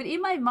other. But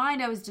in my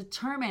mind, I was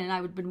determined, and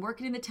I had been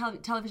working in the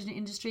television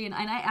industry, and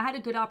I had a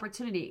good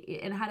opportunity.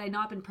 And had I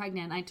not been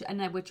pregnant,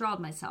 I withdrawed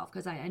myself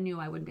because I knew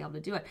I wouldn't be able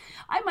to do it,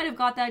 I might have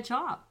got that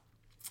job.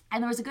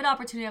 And there was a good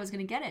opportunity I was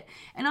going to get it.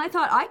 And I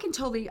thought,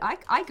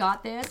 I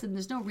got this, and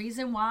there's no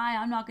reason why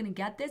I'm not going to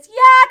get this.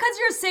 Yeah, because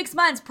you're 6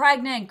 months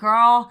pregnant,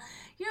 girl.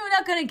 You're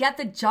not going to get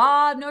the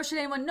job, nor should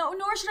anyone. No,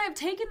 nor should I have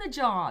taken the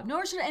job.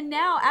 And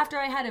now, after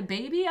I had a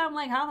baby, I'm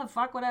like, how the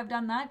fuck would I have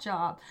done that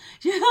job?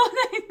 You know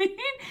what I mean?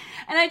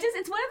 And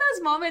it's one of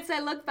those moments I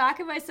look back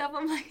at myself,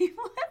 I'm like,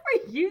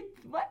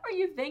 what were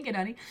you thinking,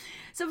 honey?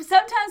 So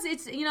sometimes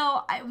it's,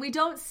 we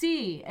don't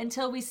see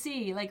until we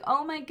see, like,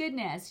 oh my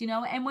goodness,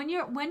 and when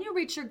you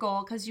reach your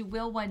goal, because you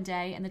will one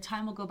day, and the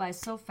time will go by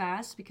so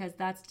fast because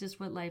that's just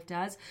what life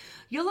does,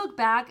 you'll look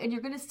back and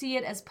you're going to see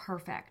it as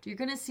perfect. You're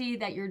going to see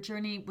that your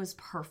journey was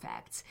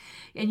perfect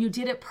and you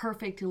did it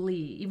perfectly,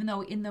 even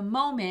though in the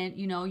moment,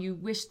 you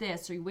wish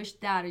this or you wish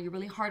that, or you're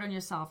really hard on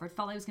yourself, or it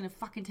felt like it was going to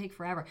fucking take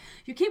forever.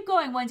 You keep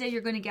going, one day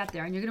you're going to get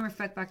there, and you're going to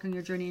reflect back on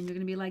your journey, and you're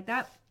going to be like,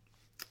 that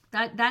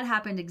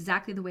happened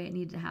exactly the way it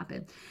needed to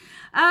happen.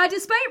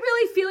 Despite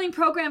really feeling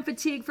program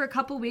fatigue for a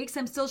couple weeks,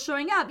 I'm still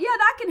showing up. Yeah,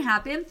 that can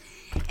happen.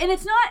 And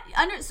it's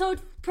not so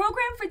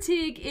program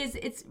fatigue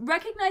it's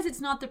recognize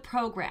it's not the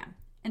program.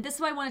 And this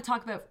is why I want to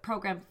talk about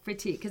program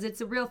fatigue, because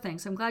it's a real thing.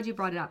 So I'm glad you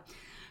brought it up.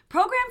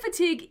 Program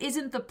fatigue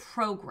isn't the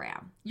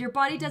program. Your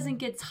body doesn't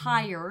get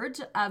tired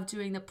of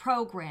doing the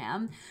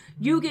program.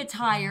 You get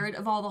tired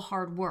of all the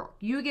hard work.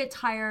 You get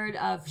tired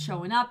of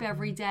showing up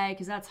every day,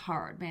 because that's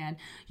hard, man.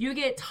 You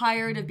get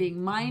tired of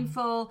being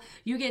mindful.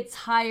 You get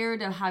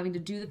tired of having to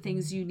do the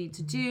things you need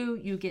to do.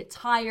 You get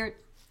tired.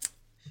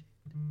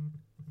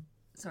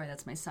 Sorry,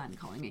 that's my son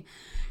calling me.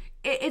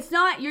 It's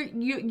not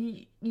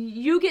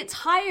you get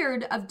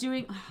tired of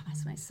doing. Oh,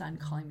 that's my son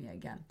calling me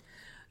again.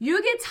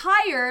 You get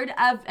tired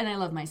of, and I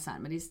love my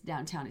son, but he's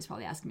downtown. He's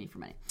probably asking me for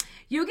money.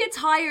 You get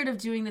tired of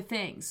doing the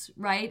things,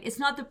 right? It's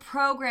not the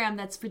program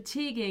that's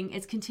fatiguing.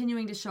 It's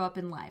continuing to show up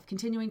in life,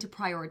 continuing to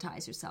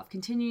prioritize yourself,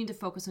 continuing to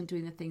focus on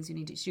doing the things you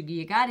need to. So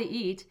you got to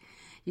eat.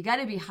 You got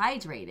to be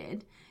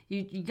hydrated.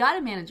 You got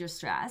to manage your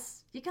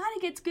stress. You got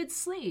to get good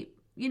sleep.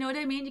 You know what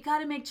I mean? You got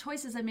to make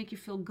choices that make you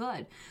feel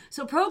good.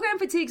 So program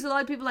fatigue, so a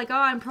lot of people are like, oh,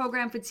 I'm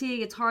program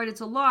fatigue. It's hard. It's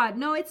a lot.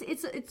 No,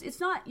 it's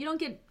not. You don't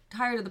get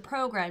tired of the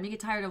program. You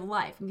get tired of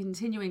life and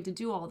continuing to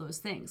do all those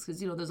things,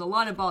 because there's a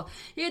lot of balls.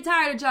 You get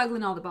tired of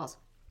juggling all the balls.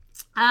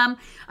 I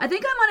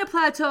think I'm on a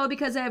plateau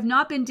because I have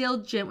not been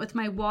diligent with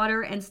my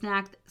water and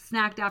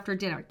snacked after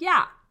dinner.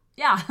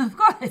 Yeah, of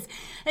course.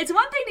 It's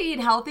one thing to eat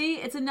healthy.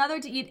 It's another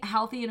to eat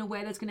healthy in a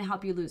way that's going to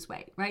help you lose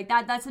weight, right?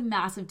 That's a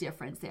massive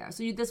difference there.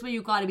 So this way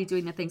you've got to be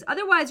doing the things.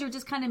 Otherwise, you're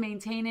just kind of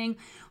maintaining.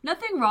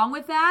 Nothing wrong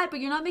with that,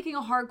 but you're not making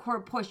a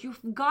hardcore push. You've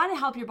got to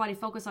help your body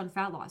focus on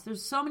fat loss.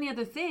 There's so many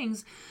other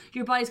things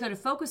your body's got to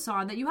focus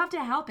on that you have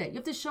to help it. You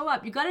have to show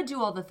up. You got to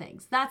do all the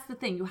things. That's the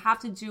thing. You have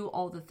to do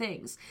all the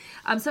things.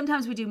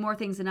 Sometimes we do more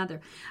things than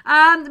other.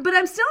 But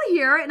I'm still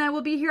here, and I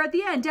will be here at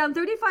the end. Down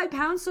 35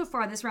 pounds so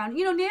far this round.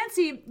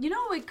 Nancy,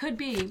 it could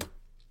be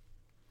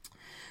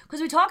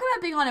Because we talk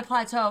about being on a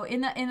plateau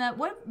in the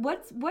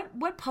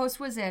what post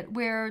was it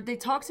where they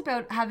talked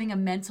about having a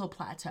mental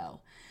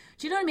plateau?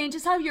 Do you know what I mean?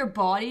 Just how your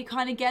body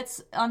kind of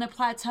gets on a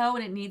plateau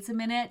and it needs a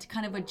minute to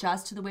kind of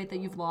adjust to the weight that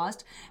you've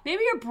lost.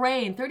 Maybe your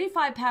brain,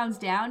 35 pounds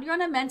down, you're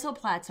on a mental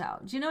plateau.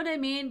 Do you know what I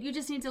mean? You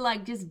just need to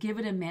like, just give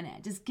it a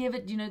minute. Just give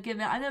it,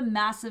 I'm a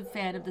massive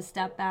fan of the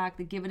step back,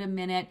 the give it a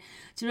minute.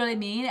 Do you know what I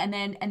mean?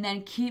 And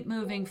then keep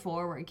moving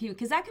forward.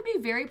 Because that can be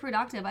very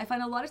productive. I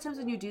find a lot of times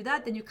when you do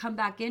that, then you come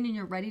back in and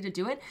you're ready to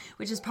do it,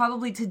 which is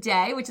probably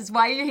today, which is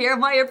why you're here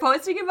and why you're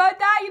posting about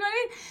that. You know what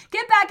I mean?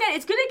 Get back in.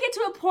 It's going to get to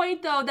a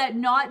point though that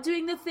not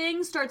doing the thing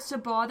starts to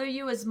bother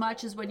you as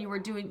much as when you were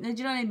doing, do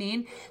you know what I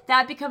mean?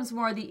 That becomes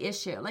more the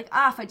issue. Like,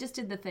 if I just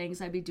did the things,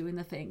 I'd be doing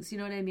the things. You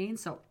know what I mean?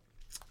 So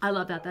I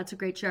love that. That's a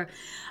great share.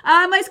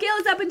 My scale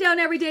is up and down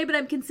every day, but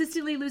I'm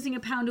consistently losing a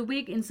pound a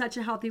week in such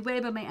a healthy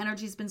way, but my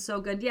energy's been so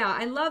good. Yeah,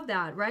 I love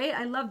that, right?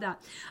 I love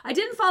that. I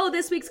didn't follow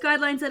this week's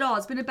guidelines at all.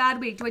 It's been a bad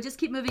week. Do I just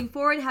keep moving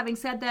forward? Having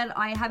said that,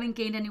 I haven't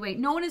gained any weight.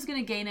 No one is going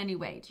to gain any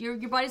weight. Your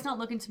body's not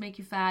looking to make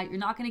you fat. You're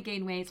not going to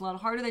gain weight. It's a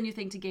lot harder than you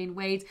think to gain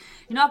weight.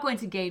 You're not going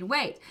to gain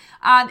weight.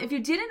 If you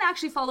didn't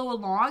actually follow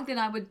along, then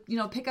I would,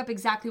 pick up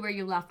exactly where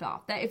you left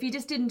off. That if you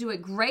just didn't do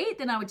it great,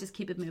 then I would just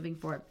keep it moving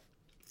forward.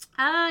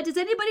 Does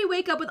anybody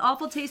wake up with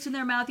awful taste in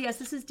their mouth? Yes,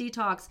 this is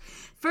detox.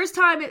 First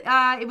time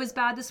it was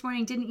bad this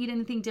morning. Didn't eat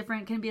anything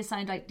different. Can it be a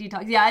sign of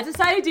detox? Yeah, it's a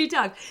sign of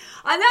detox.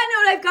 On that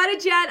note, I've got a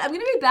jet. I'm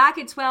going to be back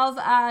at 12,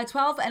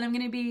 and I'm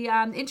going to be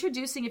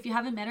introducing, if you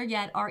haven't met her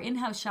yet, our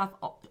in-house chef,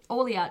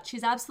 Olia.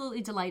 She's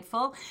absolutely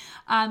delightful.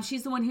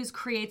 She's the one who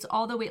creates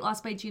all the Weight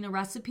Loss by Gina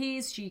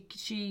recipes.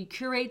 She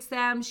curates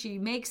them. She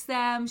makes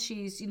them.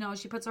 She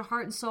puts her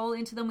heart and soul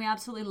into them. We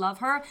absolutely love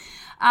her.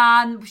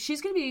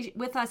 She's going to be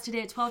with us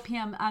today at 12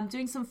 p.m.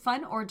 Doing some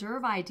fun hors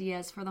d'oeuvre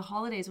ideas for the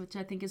holidays, which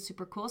I think is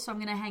super cool. So I'm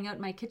going to hang out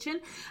in my kitchen.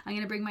 I'm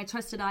going to bring my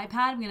trusted iPad.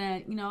 I'm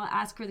going to,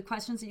 ask her the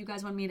questions that you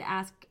guys want me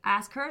to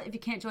ask her. If you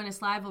can't join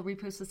us live, we'll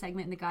repost the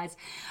segment in the guides.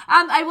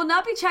 I will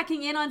not be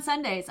checking in on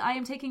Sundays. I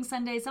am taking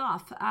Sundays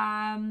off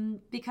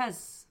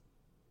because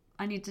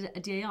I need a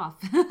day off.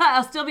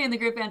 I'll still be in the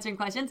group answering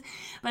questions,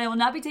 but I will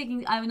not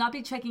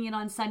be checking in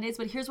on Sundays.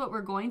 But here's what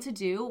we're going to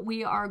do.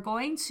 We are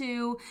going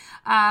to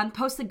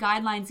post the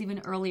guidelines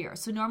even earlier.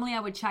 So normally I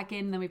would check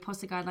in and then we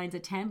post the guidelines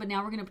at 10, but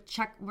now we're going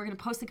to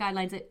post the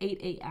guidelines at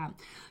 8 a.m.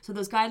 So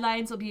those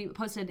guidelines will be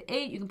posted at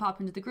 8. You can pop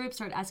into the group,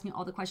 start asking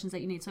all the questions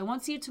that you need. So I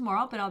won't see you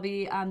tomorrow, but I'll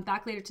be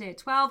back later today at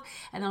 12,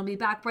 and then I'll be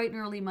back bright and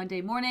early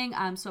Monday morning.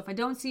 So if I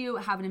don't see you,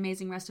 have an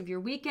amazing rest of your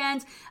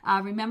weekend.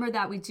 Remember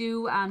that we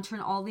do turn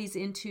all these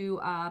into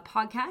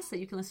podcasts that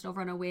you can listen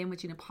over on our Way in with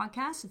Gina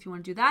podcast if you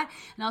want to do that.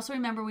 And also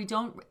remember, we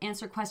don't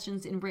answer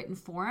questions in written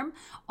form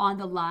on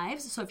the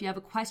lives. So if you have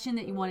a question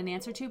that you want an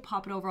answer to,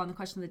 pop it over on the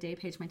question of the day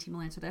page. My team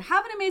will answer that.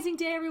 Have an amazing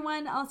day,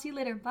 everyone. I'll see you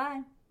later.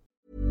 Bye.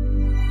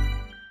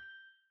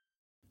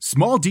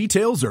 Small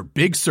details are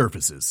big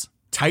surfaces.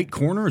 Tight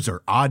corners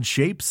are odd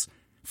shapes.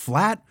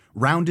 Flat,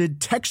 rounded,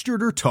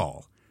 textured, or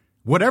tall.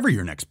 Whatever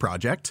your next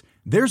project,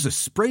 there's a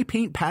spray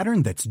paint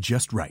pattern that's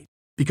just right.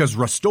 Because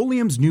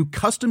Rust-Oleum's new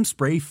Custom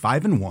Spray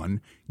 5-in-1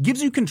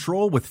 gives you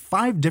control with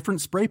 5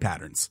 different spray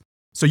patterns.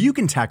 So you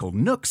can tackle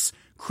nooks,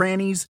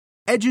 crannies,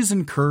 edges,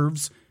 and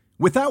curves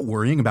without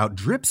worrying about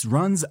drips,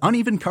 runs,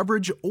 uneven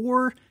coverage,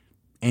 or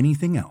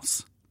anything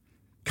else.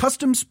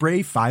 Custom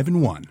Spray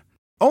 5-in-1.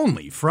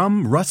 Only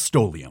from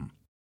Rust-Oleum.